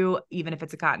to you, even if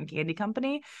it's a cotton candy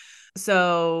company.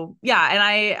 So yeah. And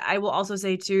I will also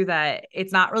say too, that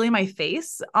it's not really my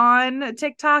face on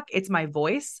TikTok. It's my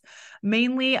voice.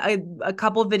 Mainly a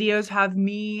couple videos have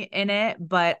me in it,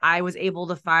 but I was able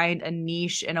to find a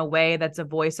niche in a way that's a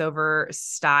voiceover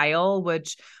style,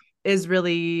 which is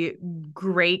really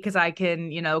great because I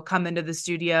can, you know, come into the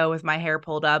studio with my hair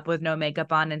pulled up with no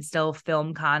makeup on and still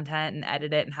film content and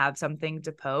edit it and have something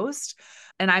to post.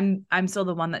 And I'm still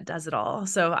the one that does it all.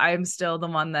 So I'm still the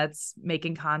one that's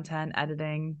making content,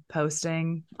 editing,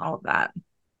 posting, all of that.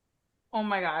 Oh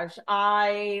my gosh.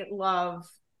 I love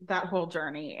that whole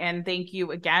journey. And thank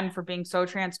you again for being so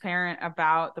transparent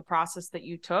about the process that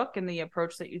you took and the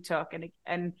approach that you took.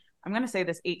 And I'm going to say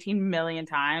this 18 million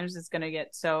times. It's going to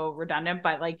get so redundant,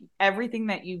 but like everything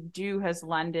that you do has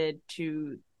lended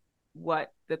to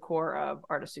what the core of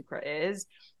Art of Sucra is,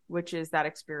 which is that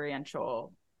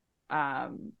experiential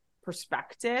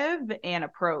perspective and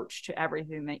approach to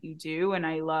everything that you do. And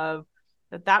I love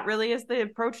that really is the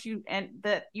approach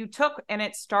that you took. And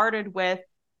it started with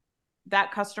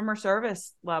that customer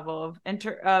service level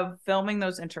of filming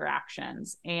those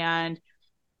interactions. And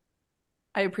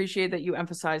I appreciate that you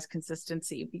emphasize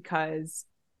consistency because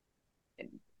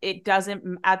it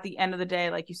doesn't, at the end of the day,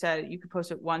 like you said, you could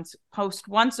post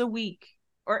once a week,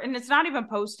 and it's not even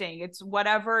posting. It's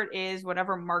whatever it is,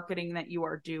 whatever marketing that you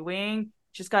are doing,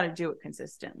 just got to do it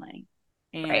consistently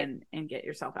and get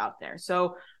yourself out there.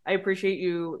 So I appreciate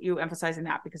you emphasizing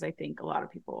that because I think a lot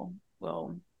of people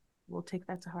will take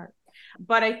that to heart.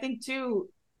 But I think too,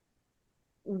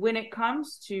 when it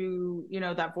comes to, you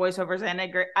know, that voiceovers, and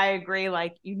I agree,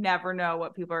 like you never know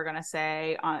what people are going to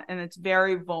say and it's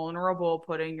very vulnerable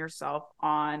putting yourself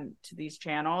on to these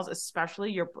channels,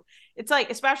 especially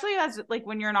as like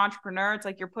when you're an entrepreneur, it's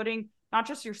like you're putting not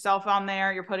just yourself on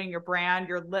there, you're putting your brand,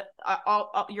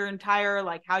 your entire,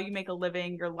 like how you make a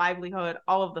living, your livelihood,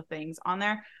 all of the things on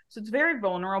there. So it's very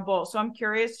vulnerable. So I'm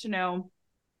curious to know,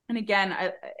 and again,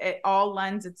 it all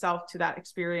lends itself to that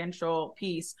experiential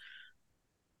piece.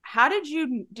 How did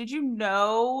you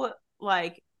know,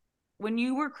 like when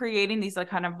you were creating these like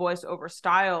kind of voiceover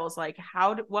styles, like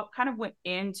what kind of went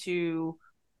into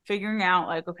figuring out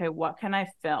like, okay, what can I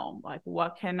film? Like,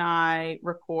 what can I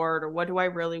record, or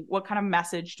what kind of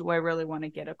message do I really want to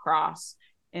get across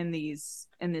in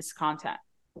this content?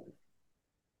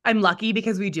 I'm lucky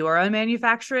because we do our own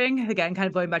manufacturing. Again, kind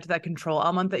of going back to that control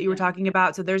element that you were talking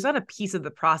about. So there's not a piece of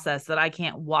the process that I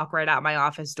can't walk right out my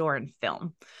office door and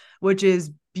film, which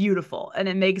is beautiful. And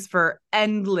it makes for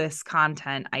endless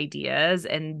content ideas.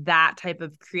 And that type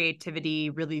of creativity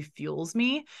really fuels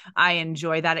me. I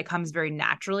enjoy that. It comes very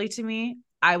naturally to me.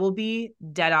 I will be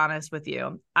dead honest with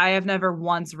you. I have never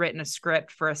once written a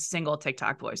script for a single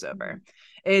TikTok voiceover.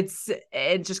 It's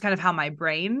just kind of how my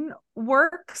brain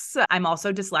works. I'm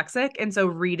also dyslexic. And so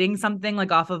reading something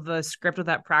like off of a script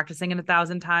without practicing it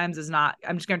 1,000 times is not,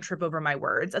 I'm just going to trip over my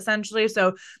words essentially.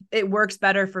 So it works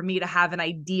better for me to have an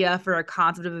idea for a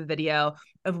concept of a video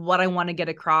of what I want to get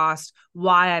across,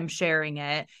 why I'm sharing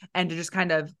it, and to just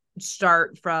kind of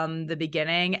start from the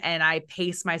beginning, and I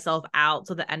pace myself out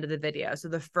to the end of the video. So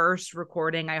the first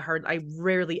recording I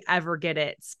rarely ever get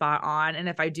it spot on. And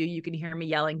if I do, you can hear me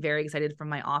yelling very excited from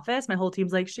my office. My whole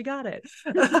team's like, she got it.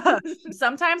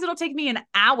 Sometimes it'll take me an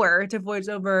hour to voice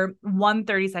over one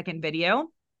 30-second video.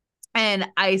 And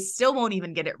I still won't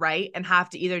even get it right and have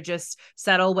to either just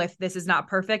settle with this is not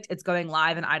perfect, it's going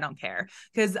live and I don't care.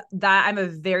 Because that I'm a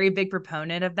very big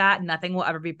proponent of that. Nothing will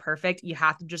ever be perfect. You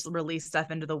have to just release stuff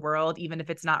into the world, even if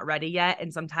it's not ready yet.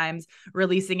 And sometimes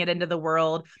releasing it into the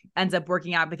world ends up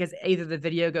working out because either the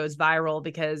video goes viral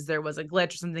because there was a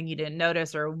glitch or something you didn't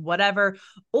notice or whatever,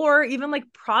 or even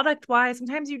like product wise,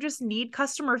 sometimes you just need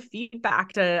customer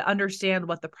feedback to understand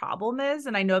what the problem is.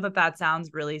 And I know that that sounds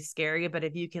really scary, but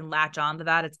if you can latch onto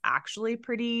that, it's actually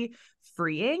pretty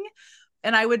freeing.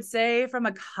 And I would say from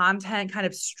a content kind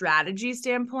of strategy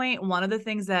standpoint, one of the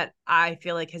things that I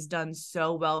feel like has done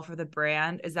so well for the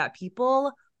brand is that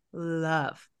people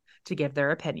love to give their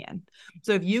opinion.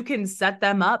 So if you can set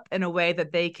them up in a way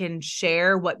that they can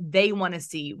share what they want to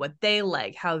see, what they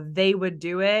like, how they would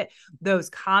do it, those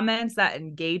comments, that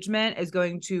engagement is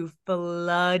going to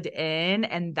flood in.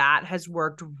 And that has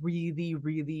worked really,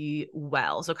 really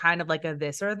well. So kind of like a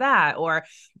this or that, or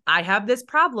I have this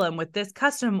problem with this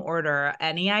custom order,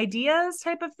 any ideas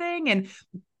type of thing.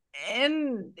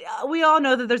 And we all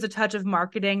know that there's a touch of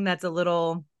marketing that's a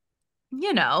little,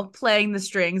 playing the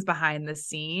strings behind the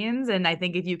scenes. And I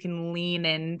think if you can lean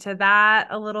into that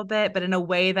a little bit, but in a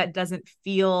way that doesn't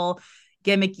feel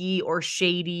gimmicky or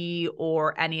shady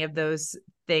or any of those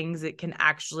things, it can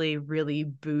actually really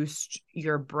boost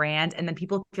your brand. And then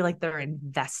people feel like they're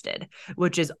invested,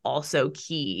 which is also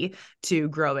key to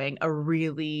growing a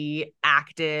really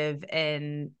active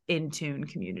and in tune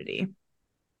community.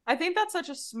 I think that's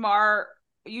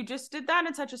you just did that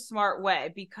in such a smart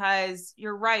way, because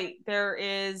you're right.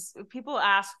 People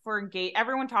ask for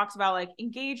everyone talks about like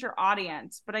engage your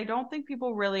audience, but I don't think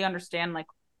people really understand like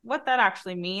what that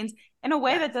actually means in a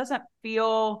way that doesn't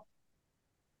feel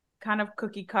kind of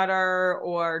cookie cutter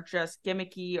or just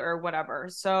gimmicky or whatever.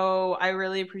 So I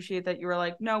really appreciate that you were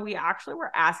like, no, we actually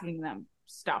were asking them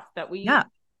stuff that we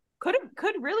could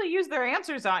really use their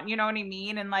answers on, you know what I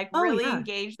mean? And like really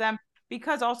engage them.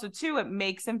 Because also, too, it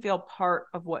makes them feel part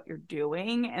of what you're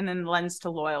doing and then lends to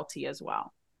loyalty as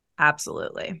well.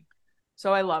 Absolutely.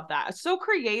 So I love that. It's so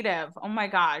creative. Oh, my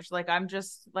gosh. Like, I'm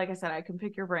just, like I said, I can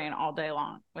pick your brain all day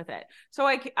long with it.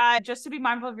 So just to be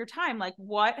mindful of your time, like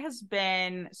what has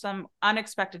been some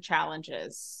unexpected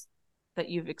challenges that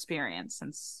you've experienced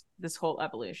since this whole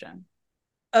evolution?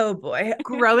 Oh, boy.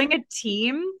 Growing a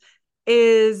team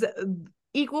is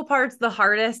equal parts the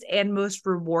hardest and most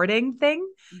rewarding thing.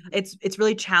 Mm-hmm. It's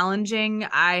really challenging.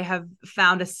 I have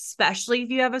found, especially if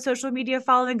you have a social media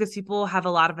following, because people have a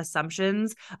lot of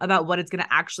assumptions about what it's going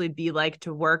to actually be like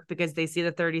to work, because they see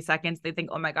the 30 seconds, they think,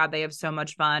 oh my God, they have so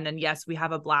much fun. And yes, we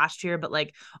have a blast here, but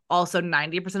like also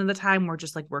 90% of the time we're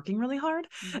just like working really hard.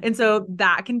 Mm-hmm. And so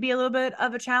that can be a little bit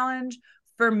of a challenge.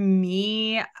 For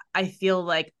me, I feel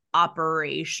like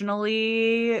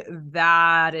operationally,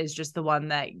 that is just the one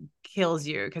that kills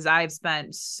you, because I've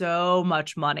spent so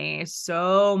much money,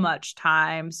 so much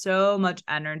time, so much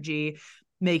energy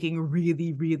making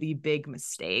really, really big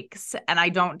mistakes. And I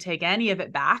don't take any of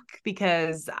it back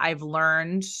because I've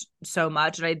learned so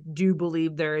much. And I do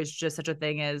believe there is just such a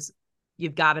thing as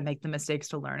you've got to make the mistakes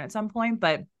to learn at some point.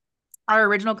 But our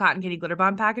original cotton candy glitter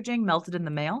bomb packaging melted in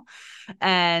the mail,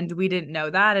 and we didn't know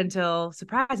that until,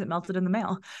 surprise, it melted in the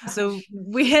mail. So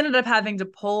we ended up having to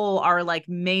pull our like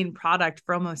main product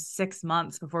for almost 6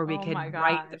 months before we could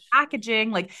write the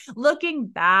packaging. Like looking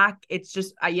back, it's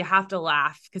just, you have to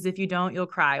laugh, because if you don't, you'll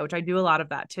cry, which I do a lot of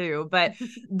that too. But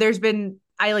there's been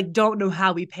I like don't know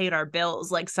how we paid our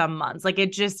bills like some months. Like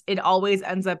it always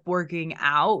ends up working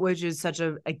out, which is such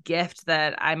a gift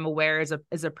that I'm aware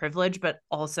is a privilege, but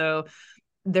also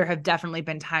there have definitely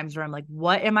been times where I'm like,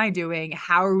 what am I doing?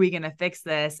 How are we going to fix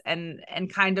this? And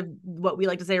kind of what we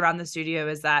like to say around the studio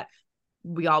is that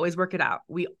we always work it out.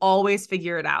 We always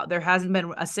figure it out. There hasn't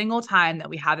been a single time that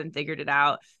we haven't figured it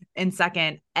out. And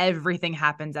second, everything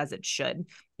happens as it should,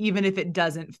 even if it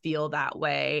doesn't feel that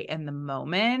way in the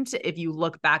moment. If you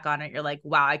look back on it, you're like,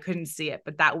 wow, I couldn't see it,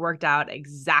 but that worked out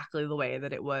exactly the way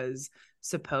that it was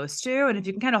supposed to. And if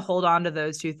you can kind of hold on to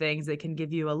those two things, it can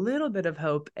give you a little bit of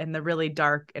hope in the really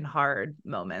dark and hard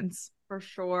moments. For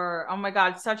sure. Oh my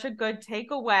God, such a good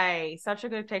takeaway. Such a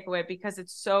good takeaway, because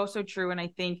it's so, so true. And I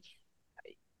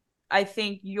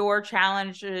think your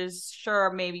challenges,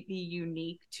 sure, maybe be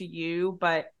unique to you,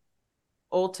 but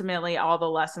ultimately all the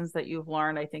lessons that you've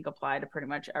learned, I think, apply to pretty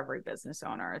much every business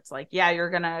owner. It's like, yeah, you're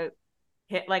going to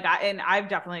hit like, and I've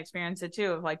definitely experienced it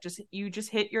too. Of like, you just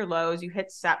hit your lows, you hit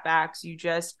setbacks, you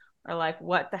just are like,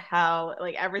 what the hell?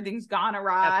 Like everything's gone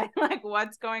awry. Yep. Like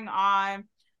what's going on?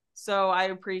 So I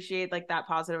appreciate like that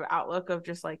positive outlook of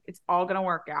just like, it's all going to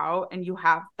work out. And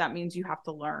that means you have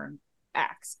to learn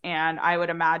X. And I would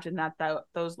imagine that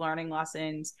those learning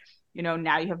lessons,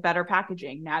 now you have better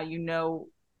packaging. Now you know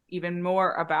even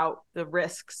more about the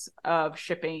risks of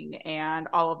shipping and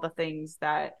all of the things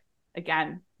that,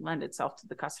 again, lend itself to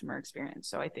the customer experience.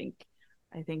 So I think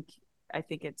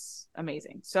it's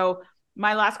amazing. So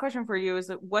my last question for you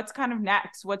is, what's kind of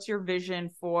next? What's your vision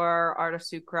for Art of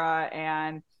Sucra,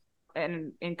 and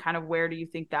kind of where do you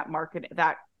think that market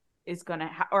that is going to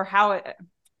or how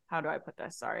do I put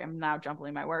this? Sorry, I'm now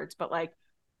jumbling my words, but like,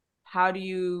 how do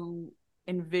you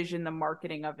envision the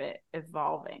marketing of it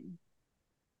evolving?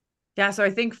 Yeah, so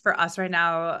I think for us right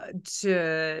now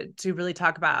to really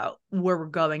talk about where we're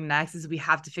going next is we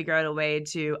have to figure out a way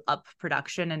to up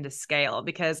production and to scale,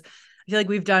 because I feel like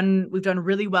we've done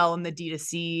really well in the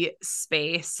D2C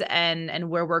space, and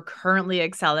where we're currently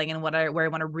excelling and where I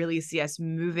want to really see us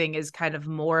moving is kind of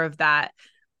more of that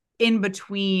in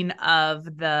between of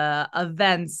the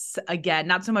events, again,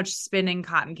 not so much spinning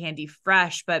cotton candy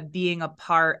fresh, but being a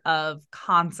part of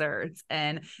concerts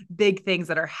and big things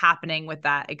that are happening with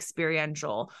that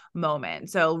experiential moment.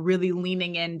 So really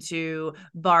leaning into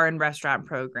bar and restaurant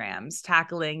programs,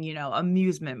 tackling,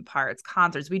 amusement parks,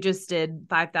 concerts. We just did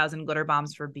 5,000 glitter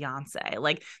bombs for Beyonce,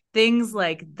 like things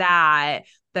like that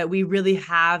we really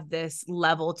have this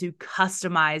level to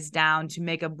customize down to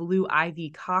make a Blue Ivy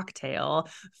cocktail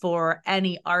for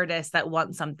any artist that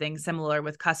wants something similar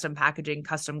with custom packaging,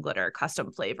 custom glitter,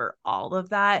 custom flavor, all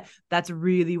of that. That's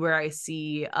really where I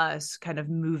see us kind of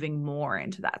moving more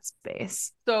into that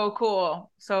space. So cool.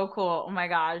 So cool. Oh my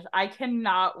gosh. I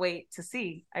cannot wait to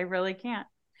see. I really can't.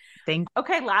 Thank you.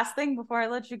 Okay. Last thing before I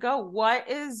let you go.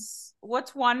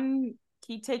 What's one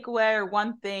key takeaway or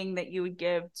one thing that you would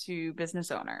give to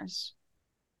business owners?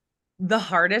 The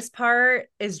hardest part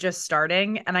is just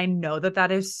starting. And I know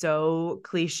that is so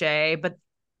cliche, but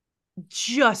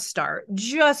just start.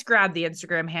 Just grab the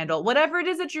Instagram handle, whatever it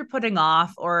is that you're putting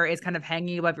off or is kind of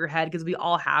hanging above your head, because we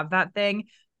all have that thing.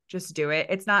 Just do it.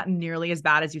 It's not nearly as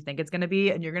bad as you think it's going to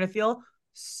be. And you're going to feel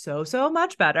so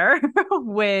much better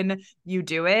when you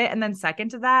do it. And then second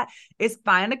to that is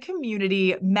find a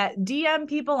community, DM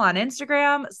people on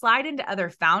Instagram, slide into other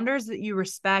founders that you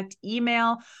respect,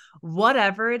 email,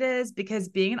 whatever it is, because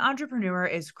being an entrepreneur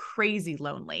is crazy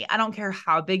lonely. I don't care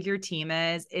how big your team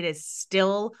is, it is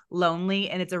still lonely.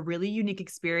 And it's a really unique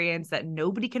experience that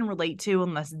nobody can relate to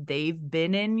unless they've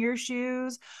been in your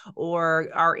shoes or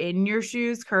are in your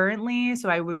shoes currently. So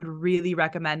I would really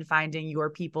recommend finding your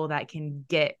people that can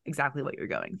get exactly what you're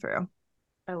going through.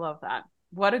 I love that.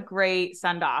 What a great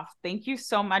send off. Thank you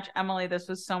so much, Emily. This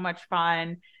was so much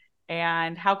fun.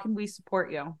 And how can we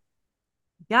support you?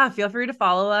 Yeah, feel free to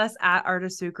follow us at Art of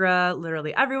Sucra,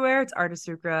 literally everywhere. It's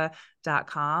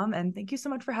artofsucra.com. And thank you so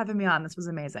much for having me on. This was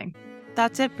amazing.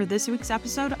 That's it for this week's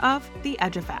episode of The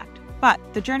Edge Effect. But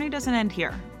the journey doesn't end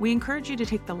here. We encourage you to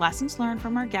take the lessons learned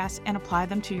from our guests and apply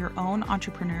them to your own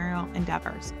entrepreneurial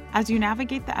endeavors. As you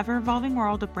navigate the ever-evolving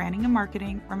world of branding and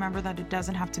marketing, remember that it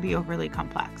doesn't have to be overly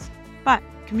complex. But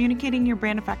communicating your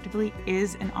brand effectively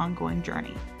is an ongoing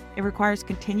journey. It requires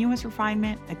continuous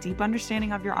refinement, a deep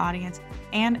understanding of your audience,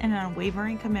 and an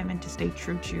unwavering commitment to stay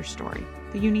true to your story,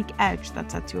 the unique edge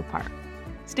that sets you apart.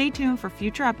 Stay tuned for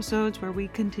future episodes where we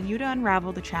continue to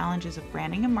unravel the challenges of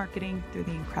branding and marketing through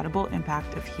the incredible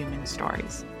impact of human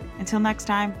stories. Until next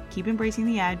time, keep embracing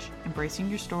the edge, embracing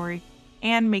your story,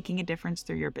 and making a difference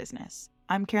through your business.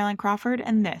 I'm Caroline Crawford,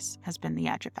 and this has been The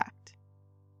Edge Effect.